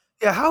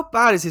 Yeah, how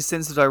bad is his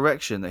sense of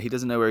direction that he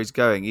doesn't know where he's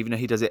going, even though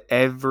he does it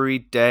every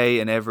day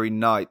and every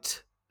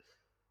night?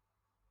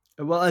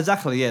 Well,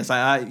 exactly, yes.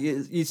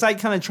 It's like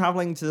kind of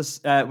traveling to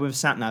this with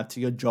sat-nav to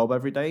your job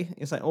every day.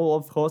 It's like, oh,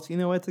 of course, you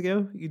know where to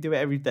go. You do it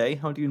every day.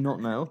 How do you not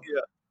know?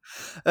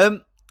 Yeah.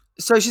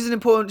 So she's an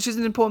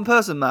important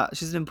person, Matt.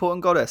 She's an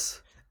important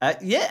goddess.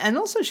 Yeah, and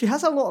also she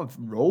has a lot of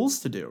roles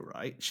to do,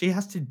 right? She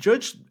has to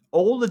judge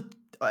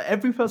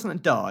every person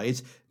that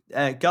dies,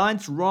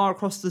 guides Ra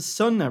across the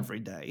sun every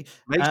day.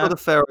 Make sure the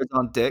pharaohs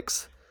aren't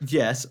dicks.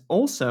 Yes.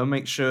 Also,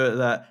 make sure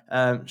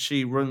that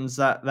she runs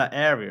that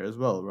area as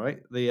well,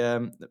 right?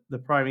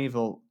 The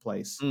primeval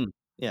place.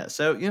 Yeah.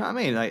 So you know what I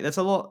mean? Like, there's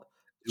a lot.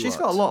 She's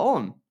got a lot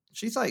on.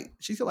 She's got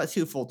like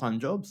 2 full-time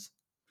jobs.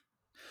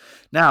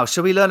 Now,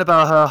 shall we learn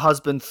about her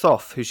husband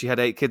Thoth, who she had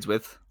 8 kids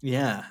with?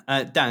 Yeah.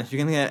 Dan, if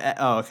you're gonna get,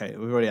 oh, okay,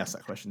 we've already asked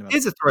that question.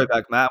 Here's a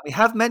throwback, Matt. We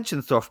have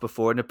mentioned Thoth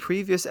before in a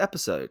previous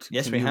episode.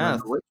 Yes, we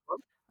have.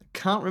 I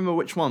can't remember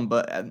which one,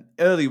 but an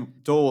early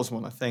doors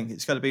one, I think.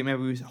 It's got to be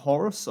maybe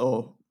Horus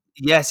or.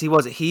 Yes, he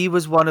was. He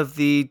was one of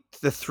the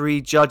 3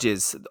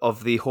 judges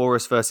of the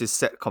Horus versus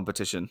Set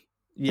competition.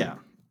 Yeah,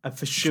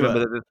 for sure.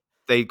 Remember that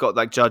they got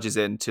like judges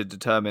in to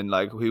determine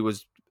like who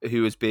was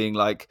being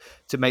like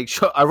to make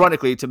sure,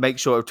 ironically, to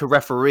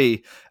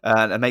referee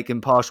and make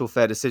impartial,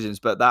 fair decisions.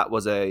 But that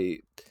was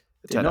turned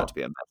out to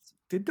be a mess.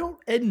 Did not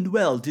end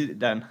well, did it,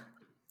 Dan?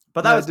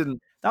 But that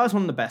was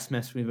one of the best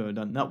myths we've ever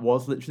done. That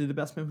was literally the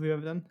best myth we've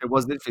ever done. It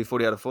was literally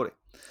 40 out of 40.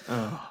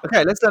 Oh.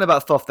 Okay, let's learn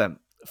about Thoth then.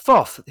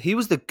 Thoth, he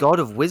was the god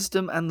of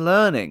wisdom and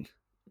learning.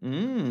 I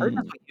think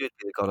that's what you'd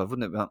be the god of,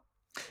 wouldn't it, Matt?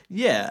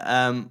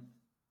 Yeah.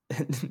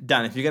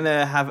 Dan, if you're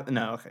gonna have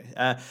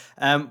okay.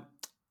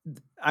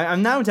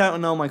 I'm now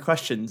doubting all my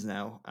questions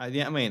now. You know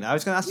what I mean? I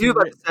was going to ask you.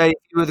 About to say if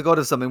you were the god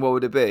of something, what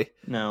would it be?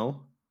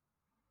 No.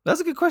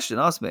 That's a good question.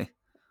 Ask me.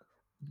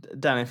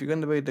 Dan, if you're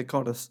going to be the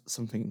god of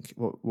something,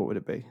 what would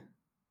it be?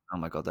 Oh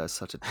my god, that's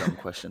such a dumb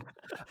question.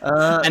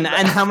 And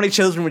how many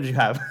children would you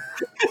have?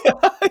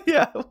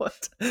 Yeah,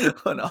 what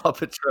an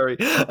arbitrary.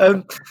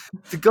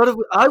 The god of,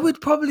 I would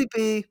probably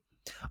be.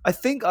 I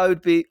think I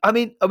would be. I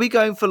mean, are we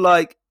going for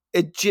like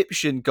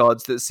Egyptian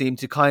gods that seem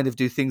to kind of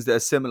do things that are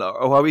similar,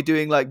 or are we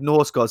doing like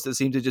Norse gods that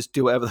seem to just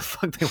do whatever the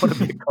fuck they want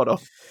to be a god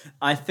of?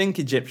 I think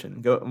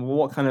Egyptian.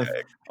 What kind of?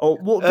 Or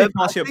what would be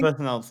part of your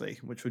personality?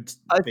 Which would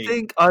I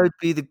think I would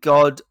be the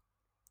god.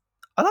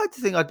 I like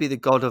to think I'd be the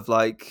god of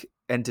like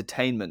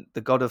entertainment,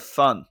 the god of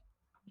fun.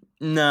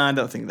 No, I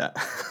don't think that.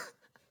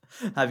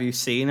 Have you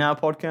seen our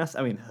podcast?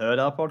 I mean, heard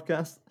our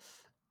podcast?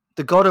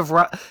 The god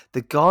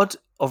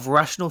of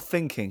rational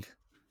thinking.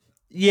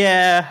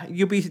 Yeah,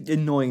 you'll be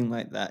annoying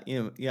like that.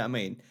 You know what I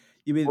mean?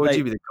 What would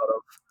you be the god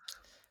of?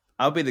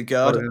 I'll be the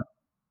god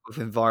of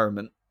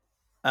environment.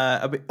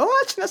 Actually,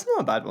 that's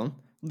not a bad one.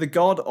 The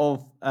god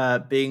of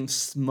being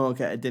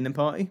smug at a dinner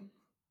party.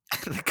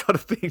 The god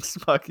of being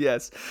smug,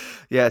 yes,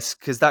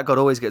 because that god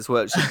always gets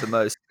worshipped the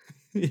most.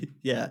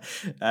 Yeah,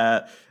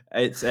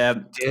 it's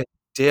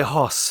Dear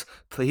Hoss,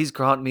 please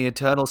grant me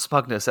eternal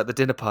smugness at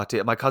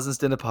my cousin's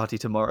dinner party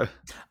tomorrow.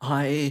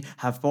 I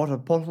have bought a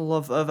bottle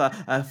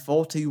of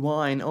 40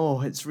 wine. Oh,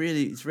 it's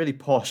really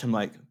posh. I'm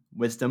like,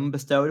 wisdom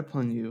bestowed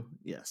upon you.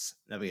 Yes,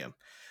 there we go.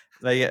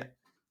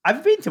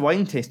 I've been to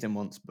wine tasting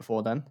once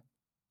before then.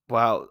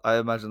 Wow, I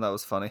imagine that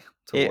was funny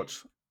to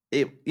watch.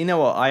 You know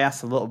what? I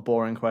asked a lot of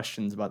boring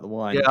questions about the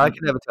wine. Yeah, I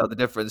can never tell the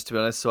difference, to be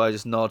honest, so I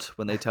just nod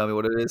when they tell me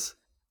what it is.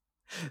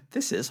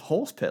 This is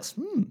horse piss.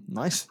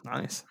 Nice.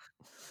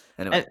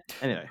 Anyway.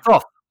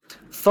 Thoth.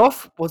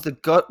 Thoth was the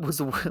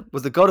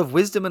god of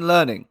wisdom and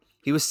learning.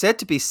 He was said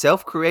to be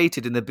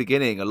self-created in the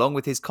beginning, along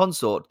with his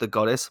consort, the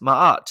goddess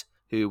Ma'at,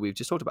 who we've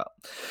just talked about.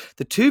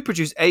 The two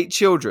produced 8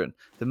 children,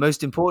 the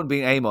most important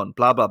being Amon,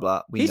 blah, blah,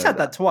 blah. He's had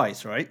that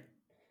twice, right?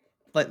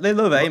 Like, they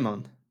love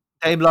Amon.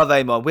 They love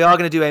Amon. We are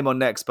going to do Amon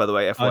next, by the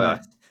way,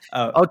 FYI.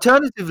 Oh, nice.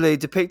 Alternatively,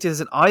 depicted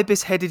as an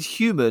ibis-headed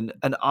human,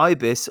 an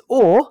ibis,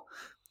 or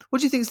what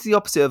do you think is the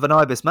opposite of an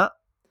ibis, Matt?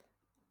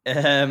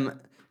 An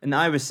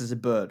ibis is a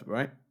bird,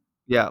 right?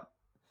 Yeah.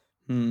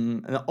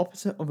 And the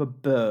opposite of a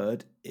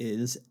bird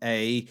is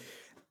a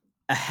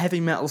heavy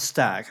metal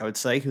stag, I would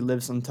say, who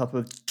lives on top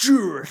of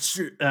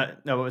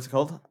no, what was it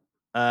called?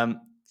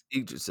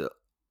 Yggdrasil.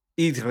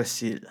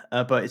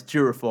 But it's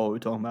Durafor we're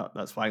talking about.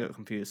 That's why I got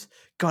confused.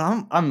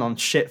 God, I'm on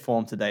shit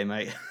form today,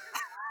 mate.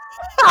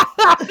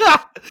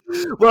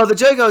 Well, the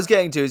joke I was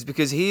getting to is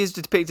because he is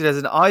depicted as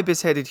an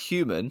ibis-headed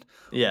human,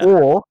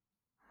 or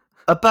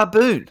a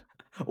baboon.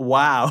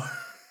 Wow.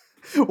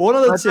 One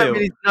of the two. I don't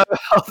really know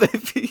how they.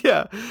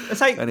 Yeah.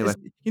 It's like, anyway,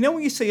 you know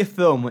when you see a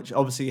film which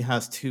obviously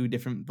has two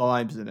different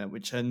vibes in it,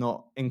 which are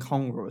not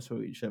incongruous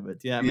with each other.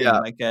 Do you know what I mean?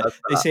 Yeah, like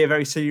they see a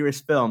very serious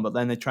film, but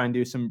then they try and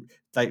do some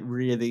like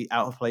really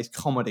out of place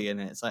comedy in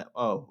it. It's like,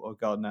 oh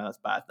god, no, that's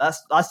bad.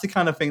 That's the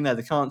kind of thing there.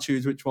 They can't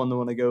choose which one they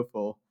want to go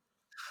for.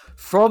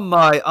 From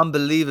my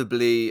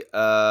unbelievably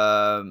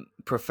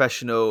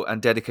professional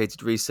and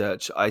dedicated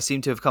research, I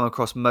seem to have come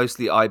across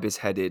mostly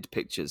ibis-headed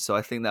pictures. So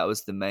I think that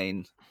was the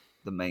main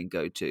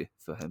go-to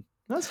for him.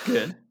 That's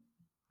good.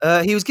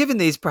 He was given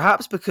these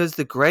perhaps because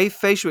the grave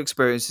facial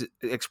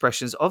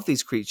expressions of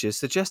these creatures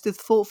suggested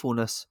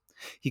thoughtfulness.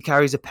 He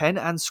carries a pen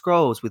and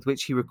scrolls with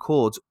which he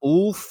records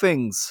all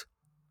things.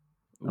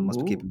 That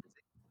must keep him busy.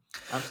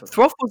 Absolutely.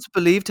 Thoth was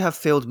believed to have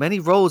filled many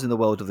roles in the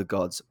world of the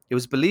gods. It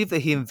was believed that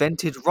he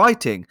invented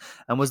writing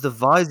and was the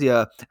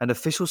vizier and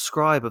official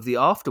scribe of the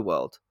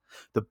afterworld.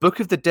 The Book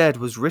of the Dead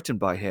was written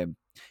by him.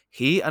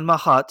 He and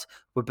Ma'at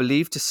were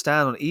believed to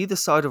stand on either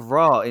side of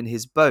Ra in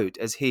his boat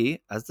as he,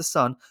 as the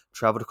sun,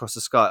 travelled across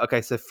the sky.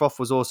 Okay, so Thoth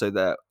was also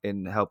there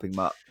in helping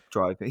Ma'at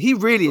drive. He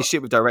really is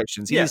shit with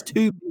directions. He has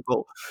 2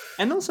 people.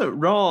 And also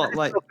Ra,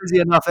 like... not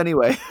busy enough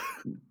anyway.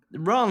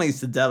 Ra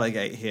needs to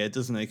delegate here,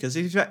 doesn't he? Because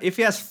if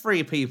he has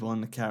 3 people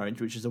in the carriage,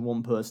 which is a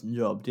one-person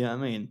job, do you know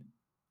what I mean?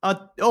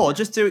 Or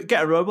just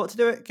get a robot to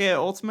do it, get it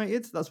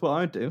automated. That's what I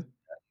would do.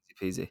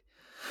 Easy peasy.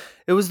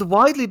 It was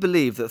widely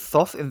believed that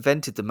Thoth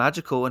invented the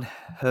magical and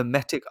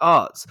hermetic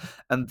arts,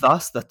 and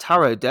thus the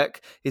tarot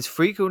deck is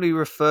frequently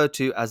referred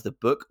to as the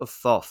Book of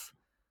Thoth.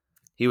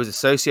 He was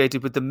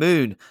associated with the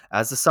moon.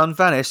 As the sun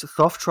vanished,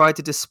 Thoth tried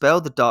to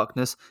dispel the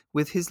darkness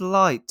with his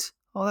light.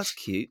 Oh, that's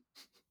cute.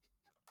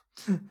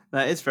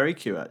 That is very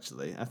cute,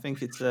 actually. I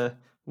think it's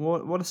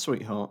what a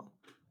sweetheart.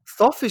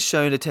 Thoth is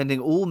shown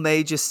attending all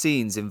major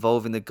scenes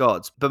involving the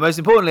gods, but most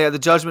importantly at the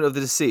judgment of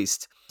the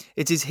deceased.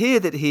 It is here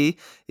that he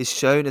is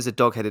shown as a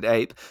dog-headed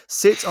ape,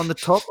 sits on the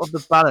top of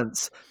the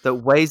balance that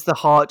weighs the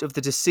heart of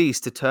the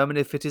deceased to determine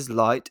if it is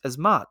light as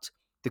Ma'at.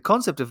 The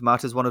concept of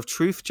Ma'at is one of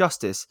truth,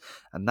 justice,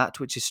 and that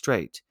which is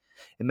straight.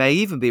 It may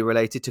even be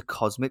related to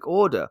cosmic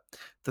order.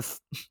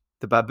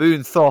 The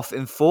baboon Thoth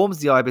informs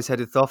the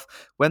ibis-headed Thoth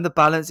when the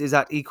balance is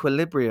at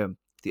equilibrium.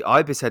 The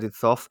ibis-headed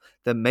Thoth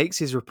then makes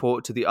his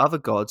report to the other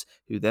gods,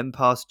 who then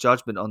pass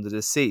judgment on the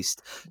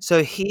deceased.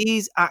 So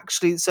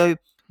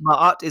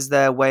Ma'at is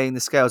there weighing the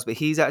scales, but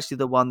he's actually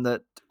the one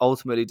that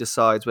ultimately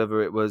decides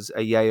whether it was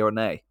a yay or a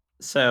nay.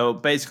 So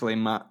basically,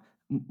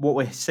 what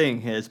we're seeing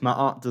here is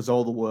Ma'at does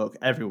all the work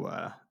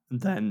everywhere,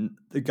 and then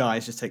the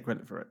guys just take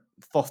credit for it.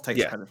 Thoth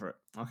takes credit for it.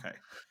 Okay.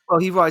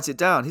 Well, he writes it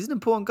down. He's an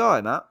important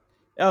guy, Matt.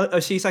 Oh,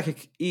 so he's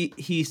like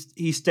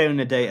he's doing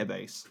a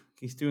database.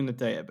 He's doing the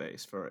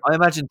database for it. I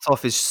imagine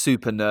Thoth is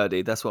super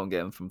nerdy. That's what I'm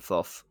getting from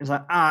Thoth. It's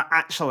like,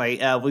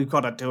 actually, we've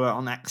got to do it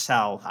on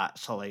Excel,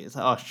 actually. It's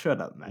like, oh, shut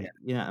up, mate. Yeah.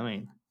 You know what I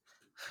mean?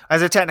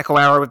 There's a technical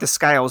error with the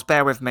scales.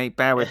 Bear with me,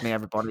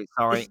 everybody.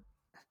 Sorry.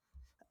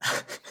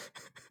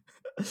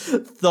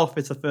 Thoth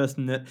is the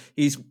person that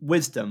he's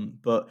wisdom,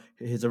 but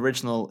his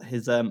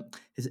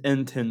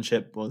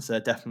internship was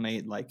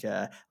definitely like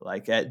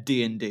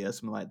D&D or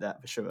something like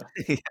that for sure.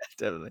 Yeah,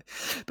 definitely.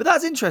 But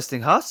that's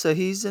interesting, huh? So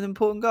he's an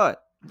important guy.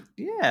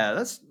 Yeah,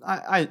 that's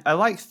I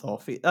like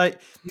Thoth.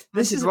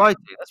 This is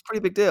writing. That's a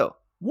pretty big deal.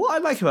 What I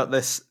like about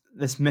this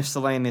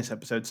miscellaneous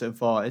episode so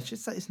far is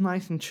just that it's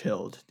nice and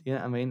chilled. You know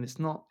what I mean? It's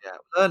not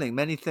learning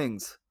many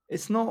things.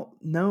 It's not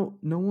no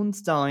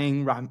one's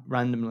dying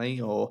randomly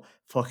or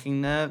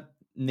fucking their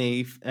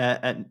niece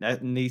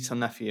or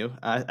nephew.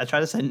 I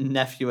tried to say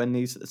nephew and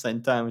niece at the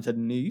same time. I said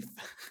niece.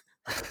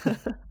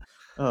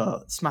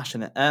 Oh,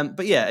 smashing it.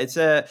 But yeah, it's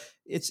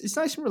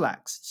nice and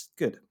relaxed. It's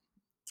good.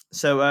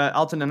 So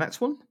I'll do the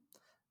next one.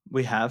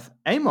 We have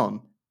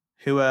Amon,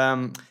 who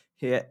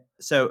here.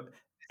 So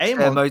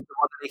Amon, the one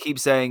that they keep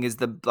saying is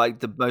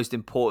the most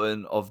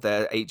important of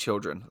their 8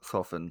 children.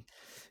 Often.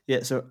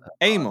 Yeah. So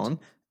Aemon,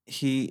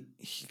 he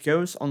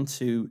goes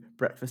onto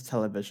breakfast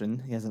television.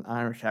 He has an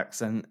Irish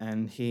accent,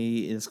 and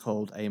he is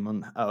called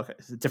Aemon. Oh, okay,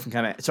 it's a different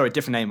kind of. Sorry,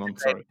 different Aemon.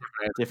 Sorry,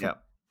 different.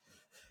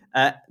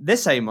 Yeah.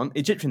 This Aemon,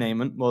 Egyptian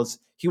Aemon, was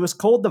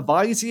called the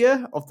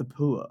Vizier of the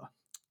Poor.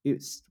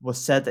 It was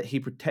said that he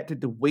protected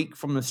the weak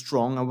from the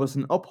strong and was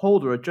an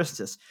upholder of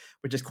justice,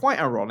 which is quite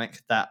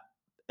ironic that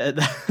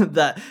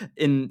that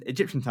in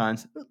Egyptian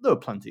times there were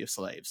plenty of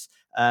slaves.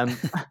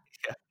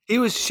 He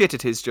was shit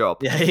at his job.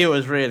 Yeah, he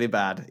was really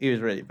bad.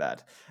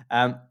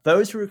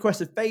 Those who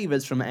requested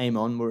favors from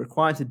Aemon were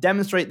required to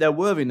demonstrate their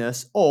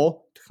worthiness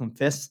or to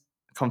confess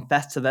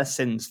to their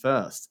sins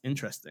first.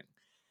 Interesting.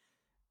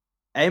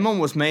 Aemon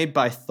was made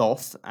by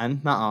Thoth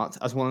and Ma'at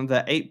as one of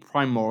the 8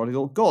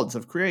 primordial gods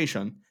of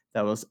creation.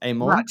 There was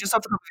Aemon. Matt, just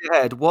off the top of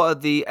your head, what are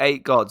the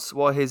 8 gods?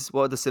 What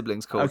are the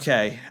siblings called?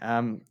 Okay.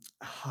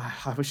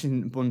 I wish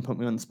you wouldn't put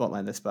me on the spot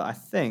like this, but I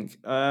think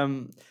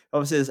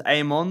obviously there's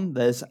Aemon,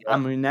 there's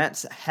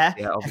Amunet,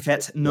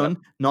 Heket,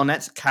 Nun,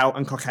 Nonet, Cow,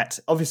 and Coquette.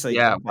 Obviously.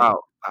 Yeah. Wow.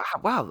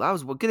 Wow, that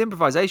was good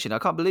improvisation. I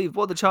can't believe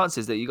what are the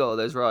chances that you got all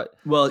those right.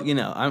 Well,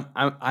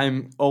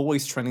 I'm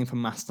always training for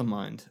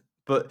mastermind,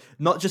 but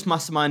not just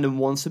mastermind in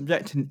one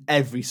subject, in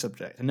every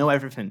subject. I know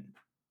everything.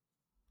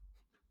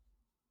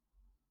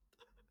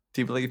 Do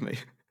you believe me?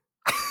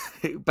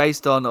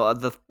 Based on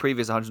the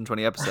previous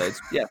 120 episodes.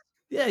 Yeah.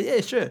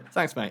 Yeah, sure.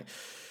 Thanks, mate.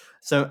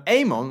 So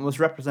Aemon was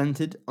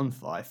represented on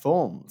 5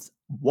 forms.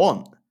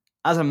 1.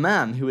 As a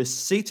man who is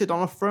seated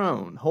on a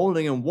throne,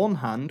 holding in one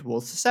hand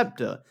was the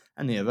scepter,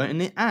 and the other in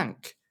the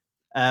ankh.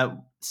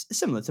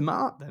 Similar to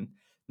Ma'at, then.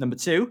 Number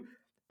 2.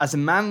 As a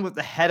man with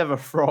the head of a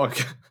frog.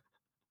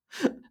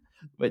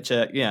 Which,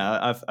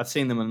 I've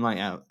seen them on Night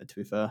Out, to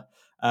be fair.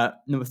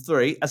 Number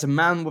 3, as a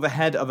man with a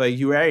head of a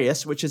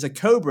Uraeus, which is a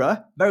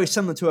cobra, very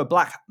similar to a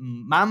black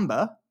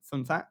mamba,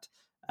 fun fact.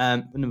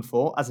 Number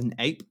 4, as an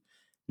ape.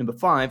 Number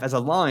 5, as a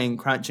lion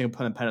crouching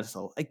upon a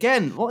pedestal.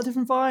 Again, a lot of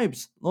different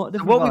vibes. What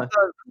we've learned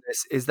from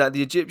this is that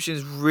the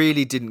Egyptians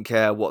really didn't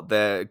care what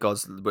their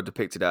gods were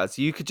depicted as.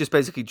 You could just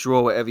basically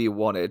draw whatever you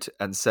wanted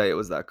and say it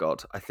was that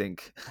god, I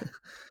think.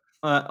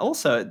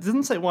 Also, it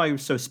doesn't say why he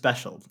was so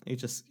special. He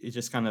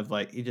just kind of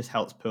he just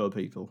helps poor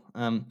people.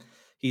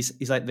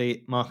 He's like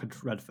the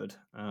Margaret Redford.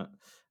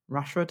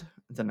 Rashford?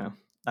 I don't know.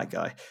 That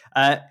guy.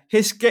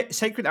 His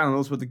sacred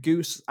animals were the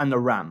goose and the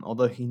ram,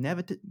 although he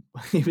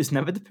was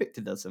never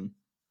depicted as them.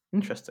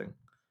 Interesting.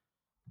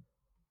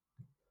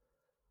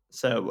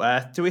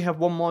 So, do we have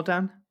one more,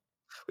 Dan?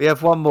 We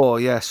have one more,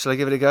 yes. Shall I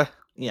give it a go?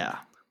 Yeah.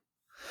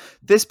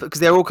 This,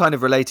 because they're all kind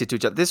of related to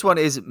each other. This one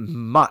is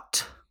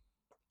Mut.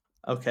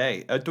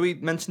 Okay. Do we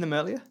mention them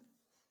earlier?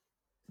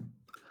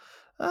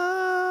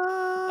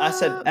 I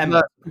said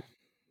Emma.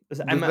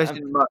 Was it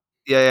Emma?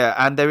 Yeah.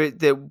 And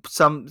there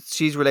some.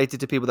 She's related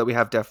to people that we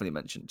have definitely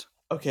mentioned.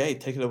 Okay,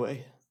 take it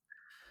away.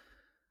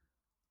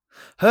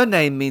 Her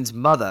name means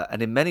mother,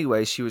 and in many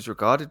ways she was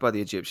regarded by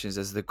the Egyptians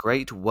as the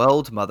great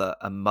world mother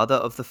and mother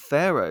of the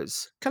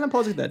pharaohs. Can I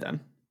pause it there, Dan?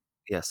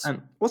 Yes.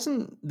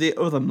 Wasn't the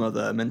other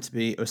mother meant to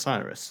be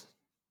Osiris?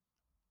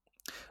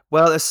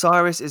 Well,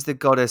 Osiris is the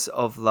goddess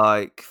of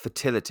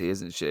fertility,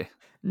 isn't she?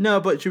 No,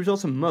 but she was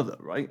also mother,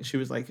 right? She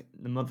was the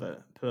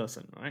mother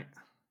person, right?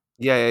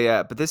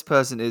 Yeah. But this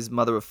person is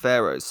mother of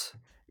pharaohs.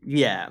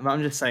 Yeah, but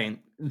I'm just saying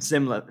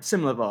similar vibe.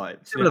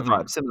 Similar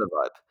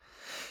vibe.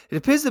 It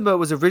appears that Mut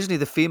was originally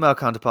the female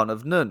counterpart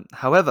of Nun.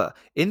 However,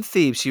 in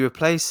Thebes, she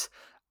replaced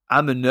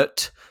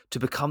Amunut to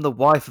become the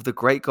wife of the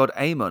great god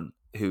Aemon,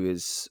 who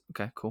is...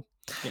 Okay, cool.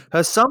 Yeah.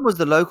 Her son was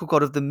the local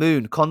god of the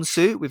moon,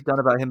 Khonsu. We've done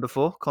about him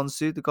before.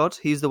 Khonsu, the god.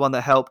 He's the one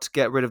that helped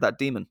get rid of that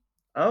demon.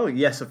 Oh,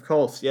 yes, of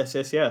course. Yes.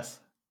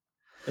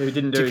 Who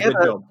didn't do a good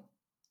job.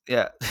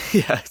 Yeah,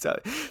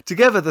 exactly.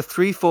 Together, the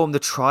 3 form the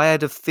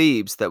Triad of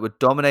Thebes that would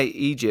dominate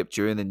Egypt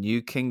during the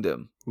New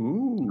Kingdom.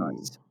 Ooh.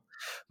 Nice.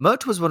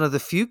 Mut was one of the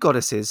few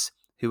goddesses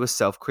who was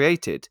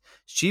self-created.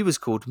 She was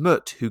called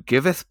Mut, who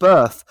giveth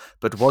birth,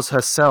 but was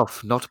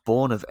herself not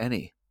born of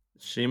any.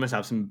 She must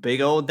have some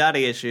big old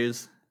daddy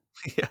issues.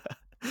 Yeah.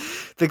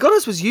 The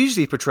goddess was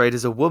usually portrayed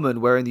as a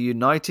woman wearing the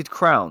united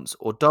crowns,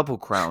 or double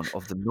crown,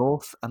 of the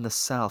north and the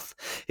south.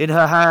 In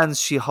her hands,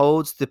 she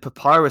holds the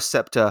papyrus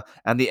scepter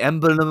and the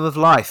emblem of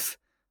life,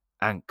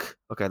 Ankh.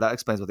 Okay, that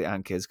explains what the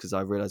Ankh is, because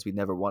I realized we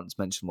never once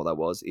mentioned what that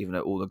was, even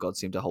though all the gods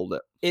seem to hold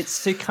it.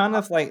 It's the kind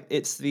of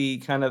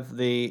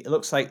it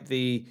looks like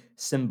the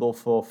symbol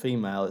for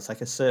female. It's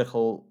like a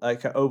circle,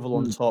 like an oval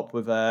on top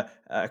with a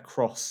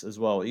cross as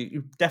well.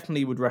 You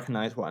definitely would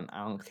recognize what an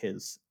Ankh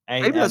is.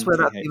 Maybe that's where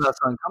that female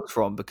sign comes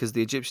from, because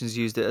the Egyptians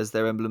used it as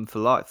their emblem for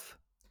life.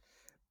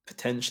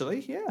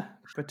 Potentially, yeah.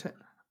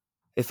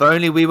 If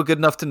only we were good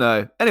enough to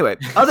know. Anyway,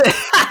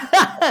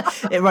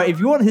 right, if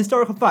you want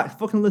historical facts,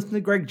 fucking listen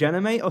to Greg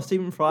Jenner, mate, or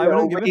Stephen Fry. We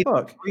don't give a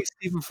fuck.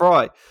 Stephen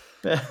Fry.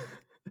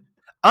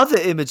 Other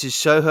images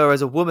show her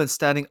as a woman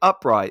standing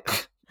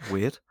upright.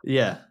 Weird.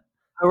 Yeah.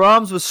 Her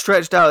arms were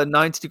stretched out at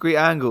 90-degree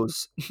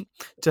angles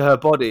to her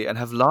body and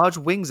have large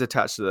wings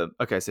attached to them.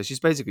 Okay, so she's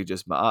basically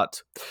just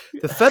Ma'at.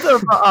 The feather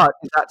of Ma'at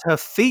is at her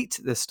feet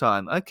this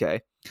time.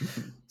 Okay.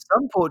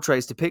 Some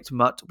portraits depict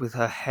Mut with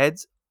the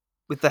heads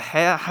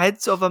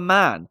of a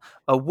man,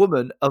 a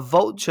woman, a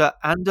vulture,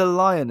 and a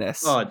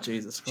lioness. Oh,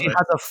 Jesus Christ. She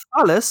has a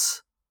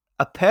phallus,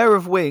 a pair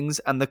of wings,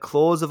 and the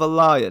claws of a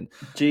lion.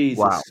 Jesus,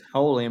 wow.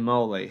 Holy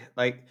moly!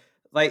 You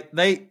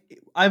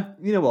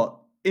know what?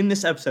 In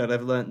this episode,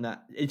 I've learned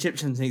that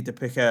Egyptians need to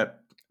pick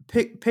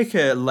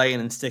a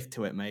lane and stick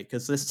to it, mate.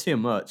 Because there's too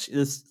much.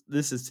 This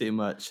is too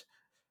much.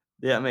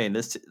 Yeah, I mean,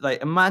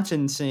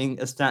 imagine seeing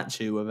a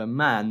statue of a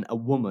man, a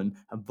woman,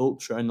 a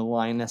vulture, and a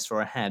lioness for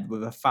a head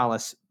with a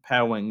phallus,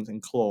 pair of wings,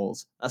 and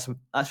claws.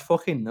 That's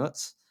fucking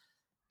nuts.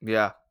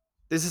 Yeah,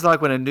 this is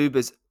like when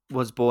Anubis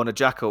was born a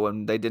jackal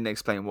and they didn't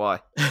explain why.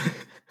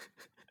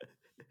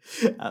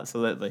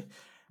 Absolutely.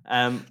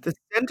 The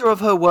center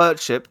of her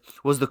worship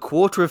was the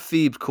quarter of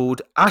Thebes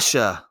called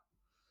Asher.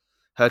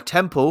 Her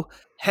temple,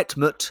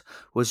 Hetmut,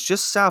 was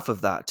just south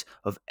of that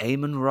of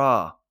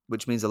Amun-Ra,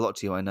 which means a lot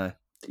to you, I know.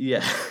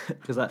 Yeah,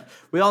 because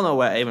we all know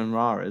where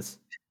Amun-Ra is.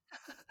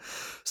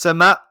 So,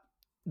 Matt,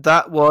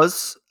 that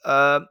was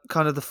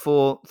kind of the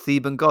 4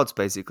 Theban gods,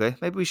 basically.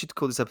 Maybe we should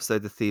call this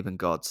episode the Theban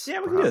gods. Yeah,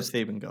 we can do the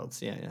Theban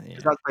gods. Yeah.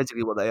 That's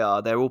basically what they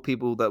are. They're all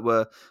people that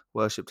were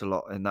worshipped a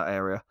lot in that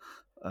area.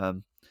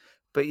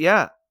 But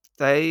yeah,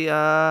 they...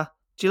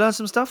 did you learn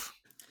some stuff?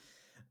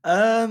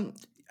 I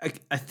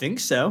think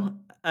so.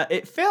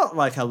 It felt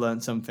like I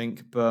learned something,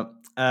 but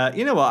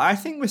you know what? I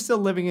think we're still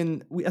living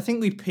in... I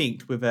think we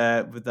peaked with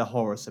the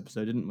Horus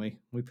episode, didn't we?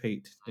 We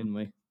peaked, didn't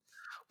we?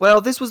 Well,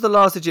 this was the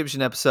last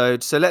Egyptian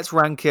episode, so let's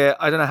rank it.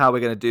 I don't know how we're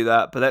going to do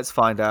that, but let's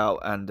find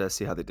out and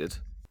see how they did.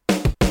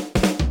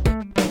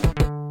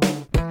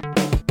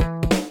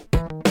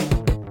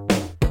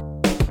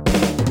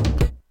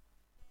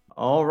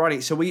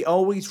 Alrighty, so we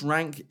always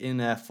rank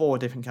in 4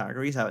 different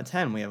categories out of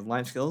 10. We have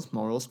life skills,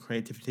 morals,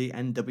 creativity,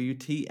 and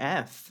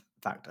WTF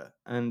factor.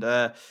 And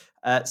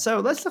so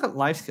let's look at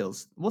life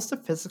skills. What's the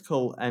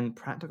physical and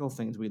practical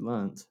things we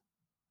learned?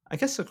 I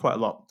guess there's quite a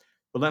lot.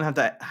 We learned how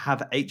to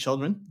have 8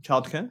 children,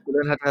 childcare. We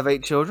learned how to have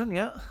 8 children,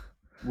 yeah.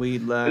 We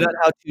learned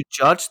how to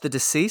judge the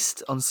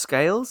deceased on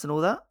scales and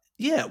all that.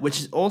 Yeah, which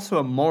is also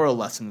a moral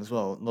lesson as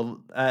well.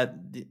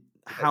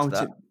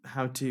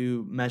 How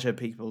to measure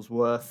people's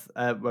worth,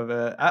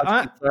 whether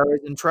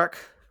pharaohs in track.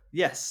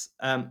 Yes.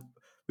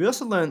 We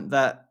also learned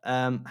that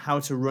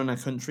how to run a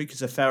country, because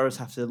the pharaohs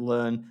have to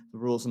learn the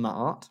rules of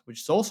Ma'at,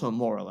 which is also a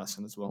moral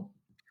lesson as well.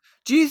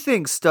 Do you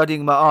think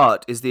studying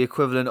Ma'at is the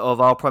equivalent of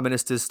our Prime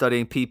Minister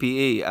studying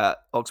PPE at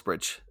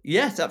Oxbridge?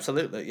 Yes,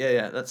 absolutely.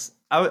 Yeah.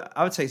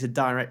 I would say it's a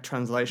direct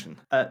translation.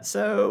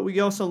 So we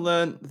also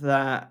learned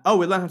that...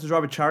 we learned how to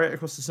drive a chariot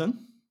across the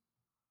sun.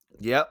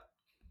 Yep.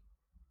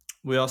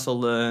 We also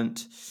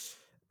learned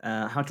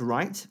how to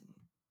write.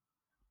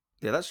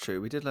 Yeah, that's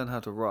true. We did learn how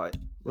to write.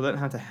 We learned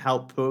how to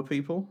help poor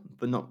people,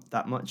 but not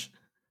that much.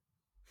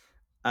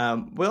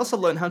 We also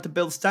learned how to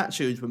build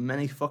statues with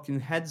many fucking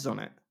heads on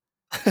it.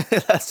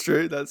 That's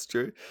true.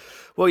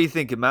 What are you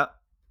thinking, Matt?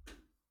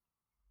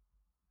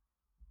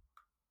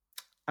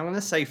 I'm going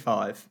to say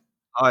 5.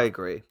 I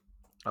agree.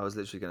 I was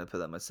literally going to put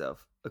that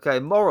myself. Okay,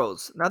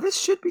 morals. Now, this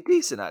should be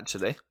decent,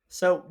 actually.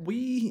 So,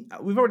 we've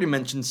already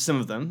mentioned some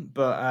of them,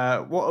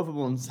 but what other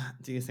ones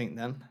do you think,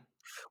 then?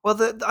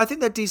 Well, I think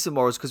they're decent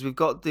morals, because we've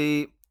got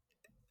the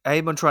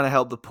Aemon trying to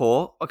help the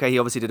poor. Okay, he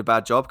obviously did a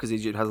bad job, because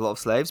Egypt has a lot of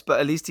slaves, but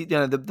at least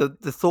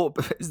the thought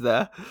is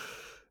there.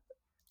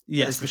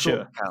 Yes, for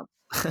sure.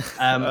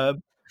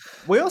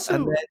 We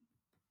also...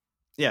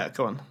 yeah,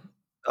 go on.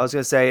 I was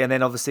going to say, and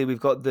then obviously we've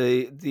got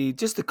the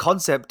just the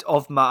concept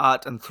of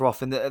Ma'at and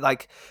Throth, and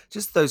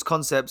just those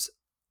concepts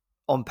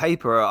on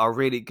paper are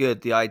really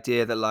good. The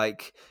idea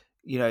that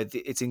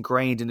it's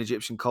ingrained in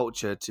Egyptian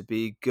culture to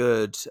be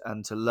good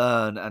and to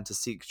learn and to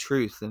seek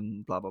truth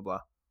and blah blah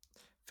blah.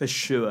 For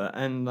sure,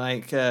 and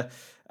and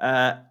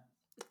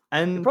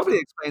it probably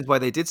explains why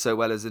they did so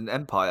well as an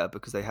empire,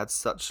 because they had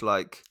such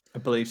a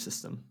belief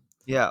system.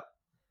 Yeah.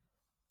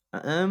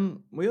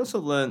 We also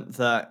learned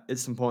that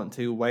it's important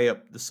to weigh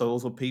up the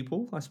souls of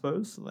people, I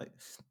suppose.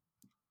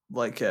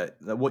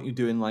 That what you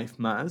do in life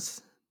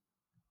matters.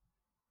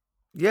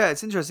 Yeah,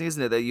 it's interesting,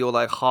 isn't it, that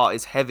your heart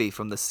is heavy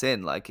from the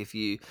sin.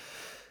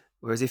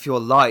 Whereas if you're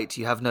light,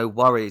 you have no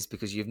worries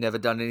because you've never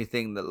done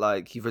anything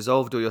that you've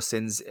resolved all your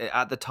sins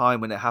at the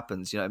time when it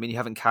happens. You know what I mean? You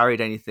haven't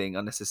carried anything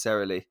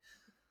unnecessarily.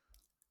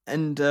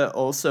 And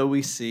also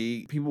we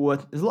see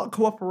there's a lot of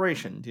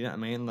cooperation. Do you know what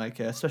I mean?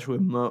 Especially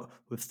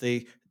with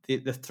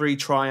the 3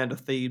 triad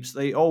of Thebes,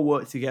 they all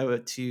work together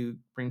to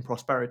bring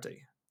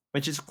prosperity,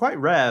 which is quite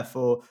rare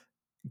for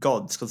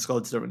gods, because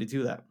gods don't really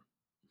do that.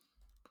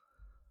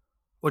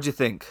 What do you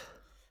think?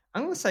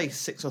 I'm going to say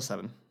 6 or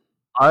 7.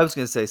 I was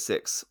going to say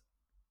 6.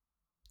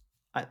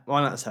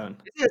 Why not 7?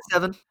 Is it a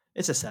 7?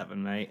 It's a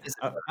 7, mate.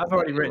 I've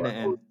already written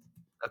it in.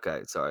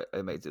 Okay, sorry.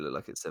 It made it look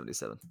like it's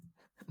 77.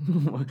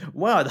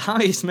 Wow, the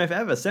highest myth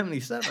ever,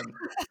 77.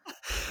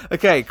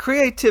 Okay,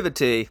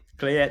 creativity.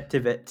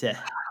 Creativity.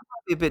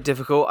 Might be a bit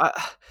difficult.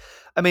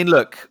 I mean,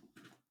 look,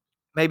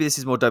 maybe this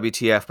is more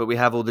WTF, but we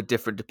have all the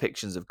different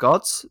depictions of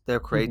gods. They're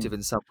creative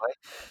in some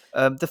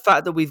way. The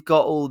fact that we've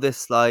got all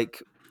this,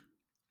 like,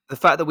 the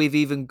fact that we've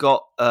even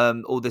got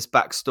all this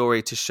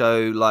backstory to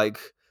show, like,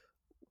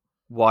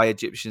 why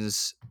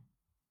Egyptians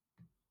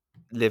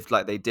lived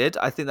like they did.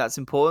 I think that's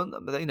important.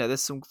 But,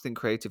 there's something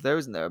creative there,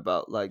 isn't there,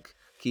 about, like,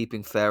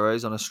 keeping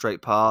pharaohs on a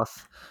straight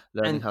path,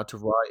 learning how to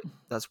write.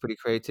 That's pretty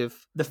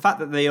creative. The fact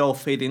that they all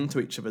feed into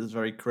each other is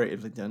very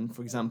creatively done.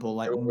 For example,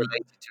 like they're all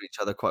related to each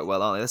other quite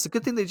well, aren't they? That's a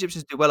good thing the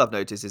Egyptians do well, I've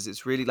noticed, is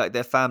it's really like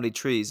their family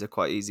trees are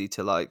quite easy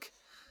to, like,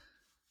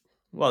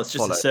 well, it's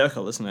just follow. a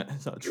circle, isn't it?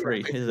 It's not a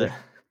tree, is it?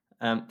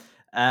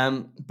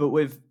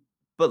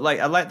 But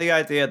like I like the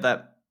idea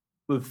that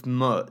with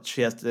Mut,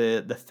 she has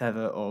the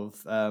feather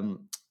of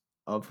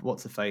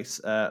what's her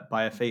face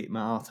by her feet,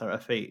 Ma'at at her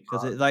feet,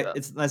 because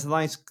there's a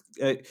nice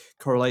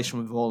correlation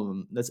with all of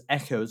them. There's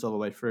echoes all the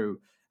way through,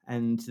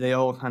 and they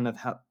all kind of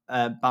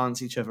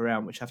balance each other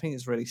out, which I think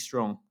is really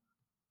strong.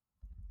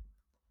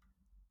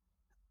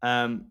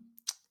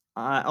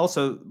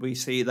 Also, we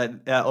see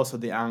that also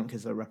the Ankh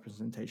is a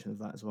representation of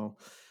that as well.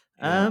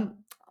 Yeah.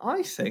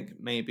 I think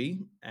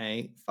maybe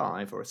a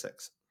 5 or a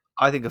 6.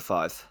 I think a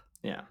 5.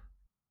 Yeah.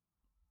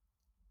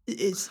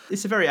 It's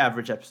a very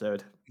average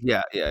episode.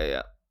 Yeah.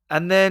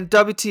 And then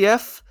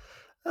WTF,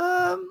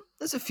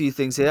 there's a few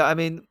things here. I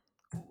mean,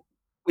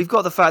 we've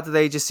got the fact that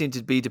they just seem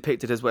to be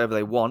depicted as whatever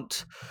they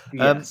want.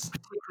 Yes.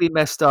 Particularly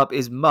messed up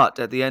is Mut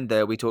at the end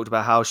there. We talked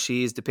about how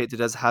she is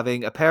depicted as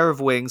having a pair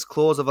of wings,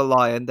 claws of a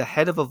lion, the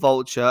head of a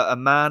vulture, a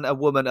man, a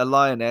woman, a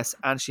lioness,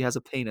 and she has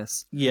a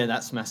penis. Yeah,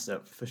 that's messed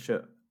up for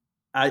sure.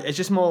 It's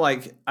just more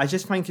like, I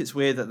just think it's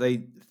weird that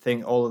they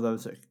think all of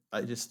those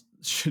just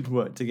should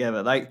work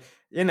together. Like,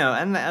 and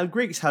the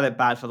Greeks had it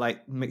bad for,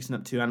 like, mixing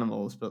up 2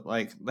 animals, but,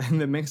 like,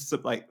 they mixed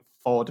up, like,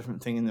 4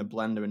 different things in the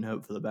blender and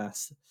hope for the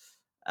best.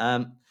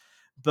 But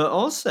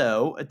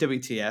also, a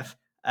WTF,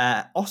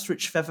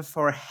 ostrich feather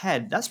for a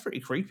head. That's pretty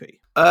creepy.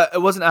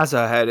 It wasn't as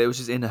her head, it was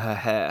just in her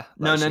hair.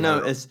 Like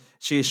no.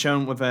 She is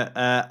shown with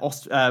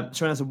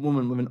shown as a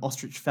woman with an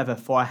ostrich feather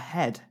for a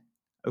head,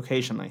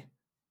 occasionally.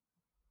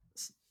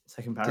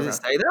 Second paragraph. Does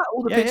it say that?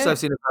 All the pictures I've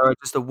seen of her are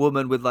just a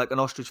woman with, like, an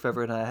ostrich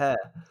feather in her hair.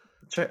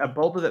 I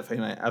bolded it for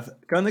you, mate. I've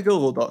gone to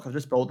Google Doc. I've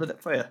just bolded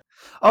it for you.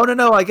 Oh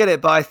no, I get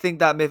it, but I think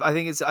that myth. I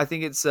think that's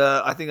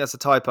a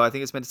typo. I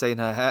think it's meant to say in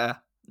her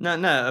hair.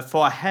 No,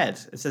 for a head.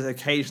 It says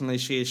occasionally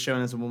she is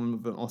shown as a woman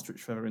with an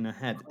ostrich feather in her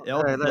head.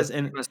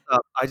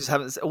 I just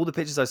haven't. All the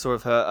pictures I saw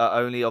of her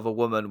are only of a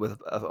woman with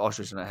an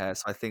ostrich in her hair,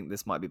 so I think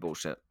this might be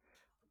bullshit.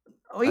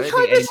 Oh, you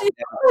can't just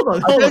hold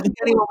on. I don't think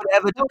anyone would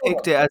ever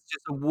depict it as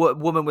just a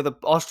woman with an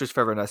ostrich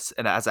feather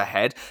as a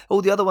head.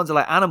 All the other ones are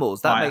like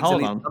animals. That makes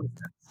sense.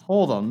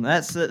 Hold on.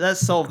 Let's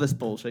solve this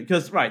bullshit.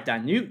 Because, right,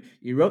 Dan, you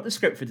wrote the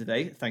script for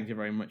today. Thank you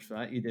very much for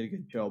that. You did a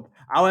good job.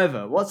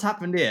 However, what's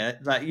happened here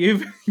is that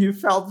you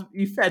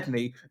fed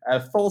me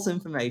false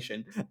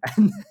information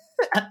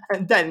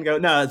and then go,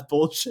 no, that's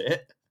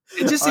bullshit.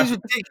 It just seems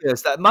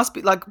ridiculous. That must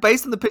be, like,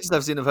 based on the pictures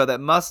I've seen of her,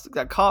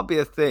 that can't be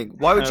a thing.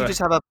 Why would you just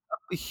have a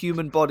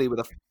human body with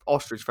an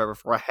ostrich feather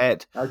for a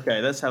head?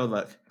 Okay, let's have a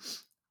look.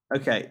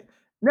 Okay.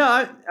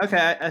 No,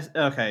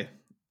 okay.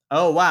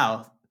 Oh,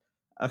 wow.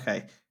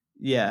 Okay.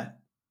 Yeah.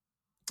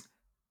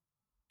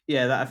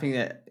 I think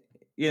that,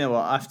 you know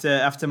what,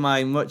 after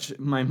my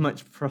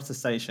much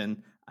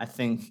protestation, I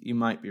think you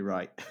might be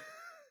right.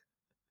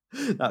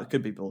 That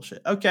could be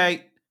bullshit.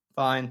 Okay,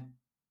 fine.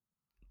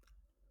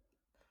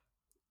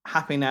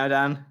 Happy now,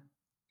 Dan?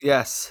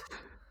 Yes.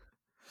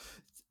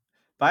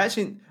 But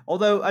actually,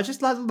 although I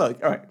just like to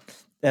look. All right,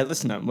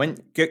 listen.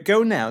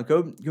 Go now.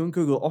 Go and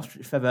Google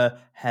ostrich feather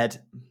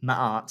head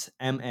Ma'at,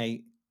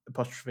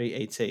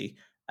 M-A''AT.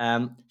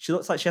 She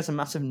looks like she has a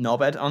massive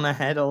knobhead on her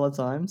head all the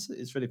time. So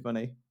it's really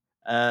funny.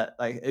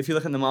 Like, if you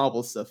look at the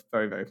marble stuff,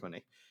 very, very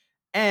funny.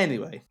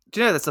 Anyway, do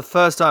you know that's the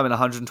first time in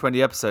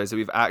 120 episodes that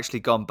we've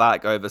actually gone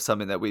back over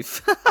something that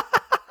we've.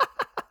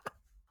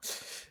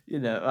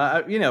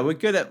 We're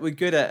good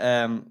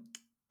at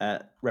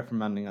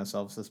reprimanding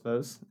ourselves, I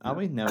suppose. Are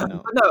we? No.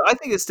 No, I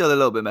think it's still a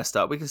little bit messed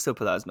up. We can still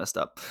put that as messed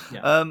up.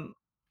 Yeah.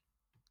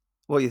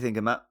 What are you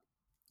thinking, Matt?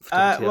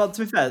 Well,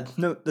 to be fair,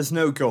 there's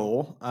no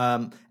gore.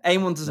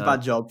 A1 does a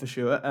bad job for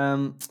sure.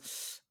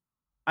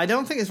 I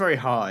don't think it's very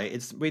high.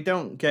 We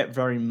don't get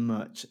very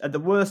much. At the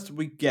worst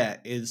we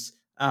get is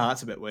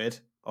that's a bit weird.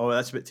 Oh,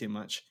 that's a bit too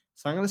much.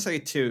 So I'm going to say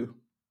 2.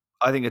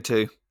 I think a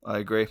 2. I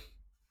agree.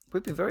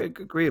 We've been very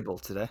agreeable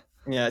today.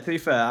 Yeah, to be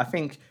fair, I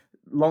think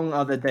long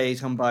are the days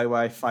come by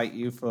where I fight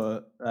you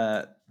for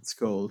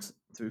skulls.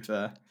 To be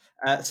fair,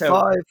 so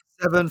 5,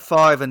 7,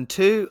 5, and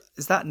 2.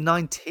 Is that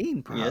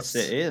 19? Perhaps? Yes,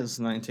 it is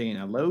 19.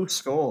 A low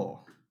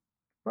score,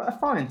 but a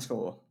fine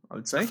score, I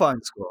would say. A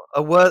fine score.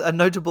 A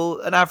notable,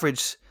 an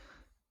average,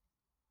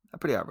 a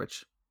pretty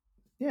average.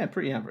 Yeah,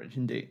 pretty average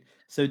indeed.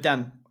 So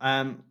Dan,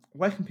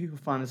 where can people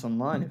find us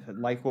online if they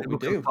like what we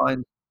do? Can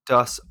find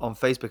us on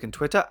Facebook and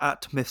Twitter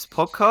at Myths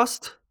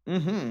Podcast.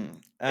 Mm-hmm.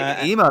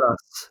 Email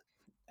us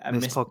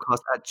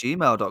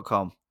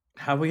mythspodcast@gmail.com.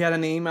 Have we had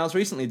any emails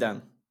recently,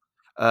 Dan?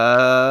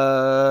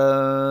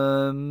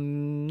 No.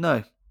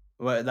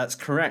 Well, that's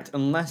correct,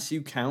 unless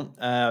you count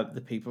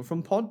the people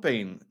from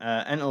Podbean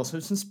and also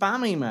some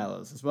spam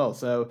emailers as well.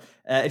 So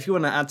if you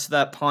want to add to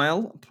that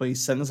pile,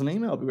 please send us an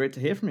email. It'd be great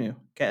to hear from you.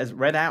 Get us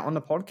read out on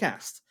the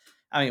podcast.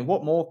 I mean,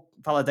 what more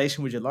validation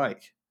would you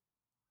like?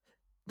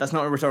 That's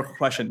not a rhetorical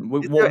question.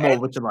 What more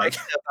would you like?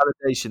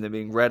 Validation than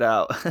being read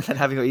out and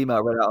having your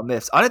email read out on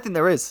Myths. I don't think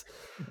there is.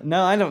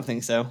 No, I don't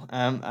think so.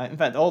 In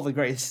fact, all the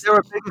greatest. There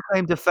are bigger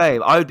claim to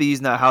fame. I would be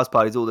using that at house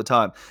parties all the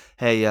time.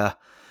 Hey,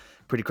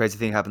 pretty crazy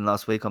thing happened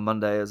last week on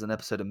Monday as an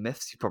episode of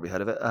Myths. You've probably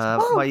heard of it.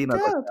 My email.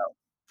 God.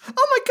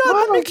 Oh my God!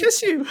 Let me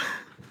kiss you.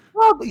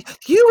 Well,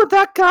 you were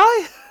that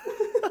guy.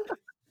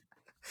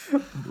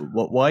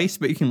 Why are you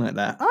speaking like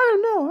that? I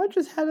don't know. I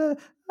just I'm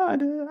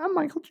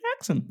Michael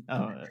Jackson.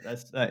 Oh,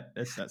 that's. Me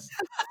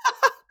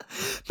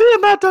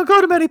and Matt don't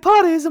go to many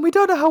parties, and we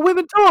don't know how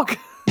women talk.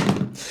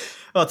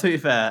 Well, to be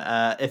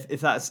fair, if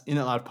that's in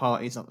allowed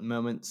parties at the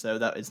moment, so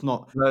that it's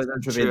not. No,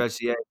 that's true.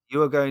 Actually, yeah.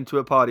 You are going to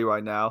a party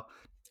right now.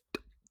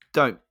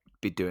 Don't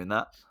be doing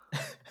that.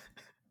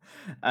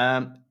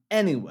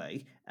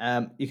 Anyway,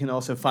 you can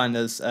also find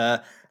us.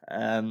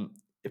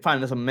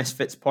 Find us on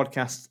Misfits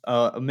podcast,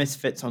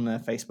 Misfits on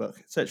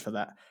Facebook. Search for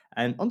that,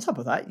 and on top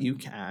of that, you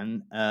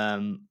can.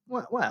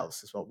 What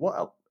else as well? What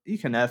else? You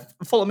can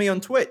follow me on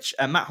Twitch,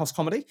 Matt Hoss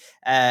Comedy.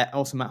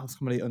 Also Matt Hoss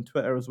Comedy on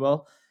Twitter as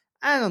well.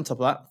 And on top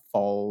of that,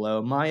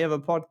 follow my other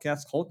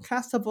podcast called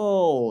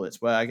Castable.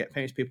 It's where I get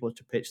famous people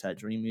to pitch their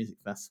dream music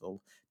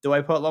festival. Do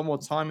I put a lot more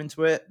time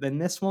into it than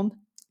this one?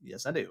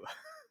 Yes, I do.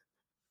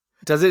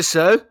 Does it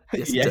show?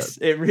 Yes,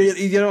 it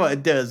really. You know what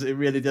it does? It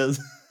really does.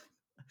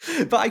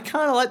 But I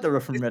kind of like the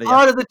rough and ready.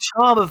 Part of the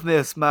charm of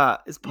this,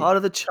 Matt. It's part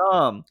of the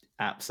charm.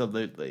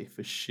 Absolutely,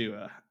 for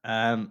sure.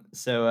 Yeah,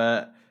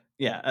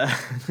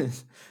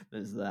 there's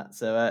that.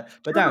 So,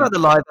 but down about the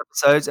live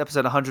episodes,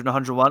 episode 100 and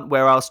 101,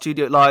 where our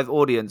studio live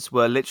audience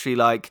were literally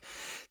like,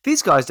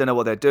 "These guys don't know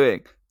what they're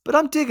doing," but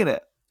I'm digging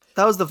it.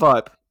 That was the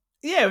vibe.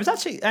 Yeah, it was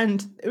actually,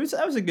 and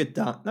that was a good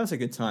that was a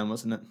good time,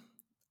 wasn't it?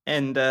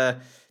 And do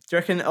you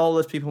reckon all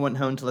those people went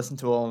home to listen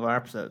to all of our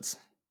episodes?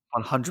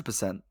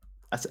 100%.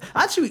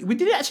 Actually, we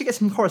did actually get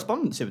some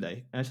correspondence the other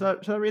day.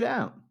 Should I read it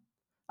out?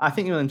 I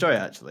think you'll enjoy it,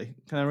 actually.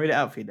 Can I read it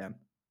out for you, Dan?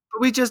 But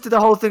we just did a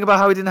whole thing about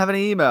how we didn't have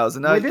any emails.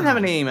 And we didn't have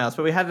any emails,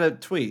 but we had a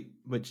tweet,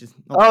 which is...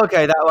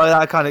 okay.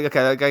 That kind of...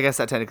 Okay, I guess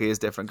that technically is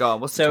different. Go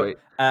on, what's the tweet?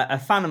 A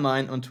fan of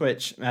mine on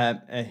Twitch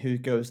who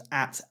goes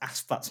at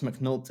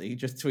AskFatsMcNulty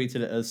just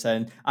tweeted at us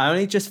saying, I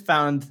only just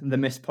found the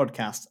Mist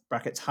podcast,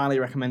 brackets highly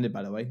recommended,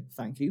 by the way.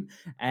 Thank you.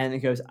 And it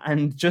goes,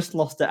 and just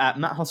lost it at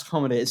Matt Hoss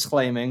Comedy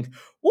exclaiming,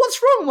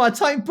 what's wrong with my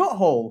tight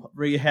butthole?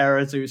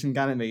 Rihera, Zeus, and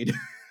Ganymede.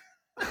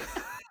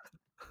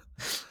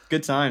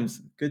 Good times.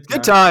 Good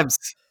times.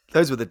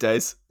 Those were the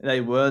days.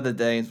 They were the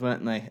days,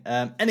 weren't they?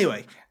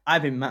 Anyway,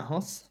 I've been Matt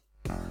Hoss.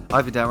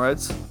 I've been Dan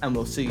Rhodes. And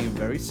we'll see you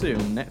very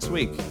soon, next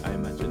week, I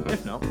imagine.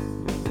 If not,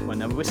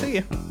 whenever we see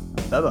you.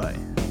 Bye-bye.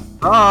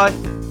 Bye.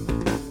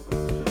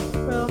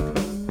 Well,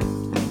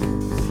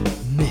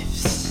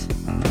 Myths.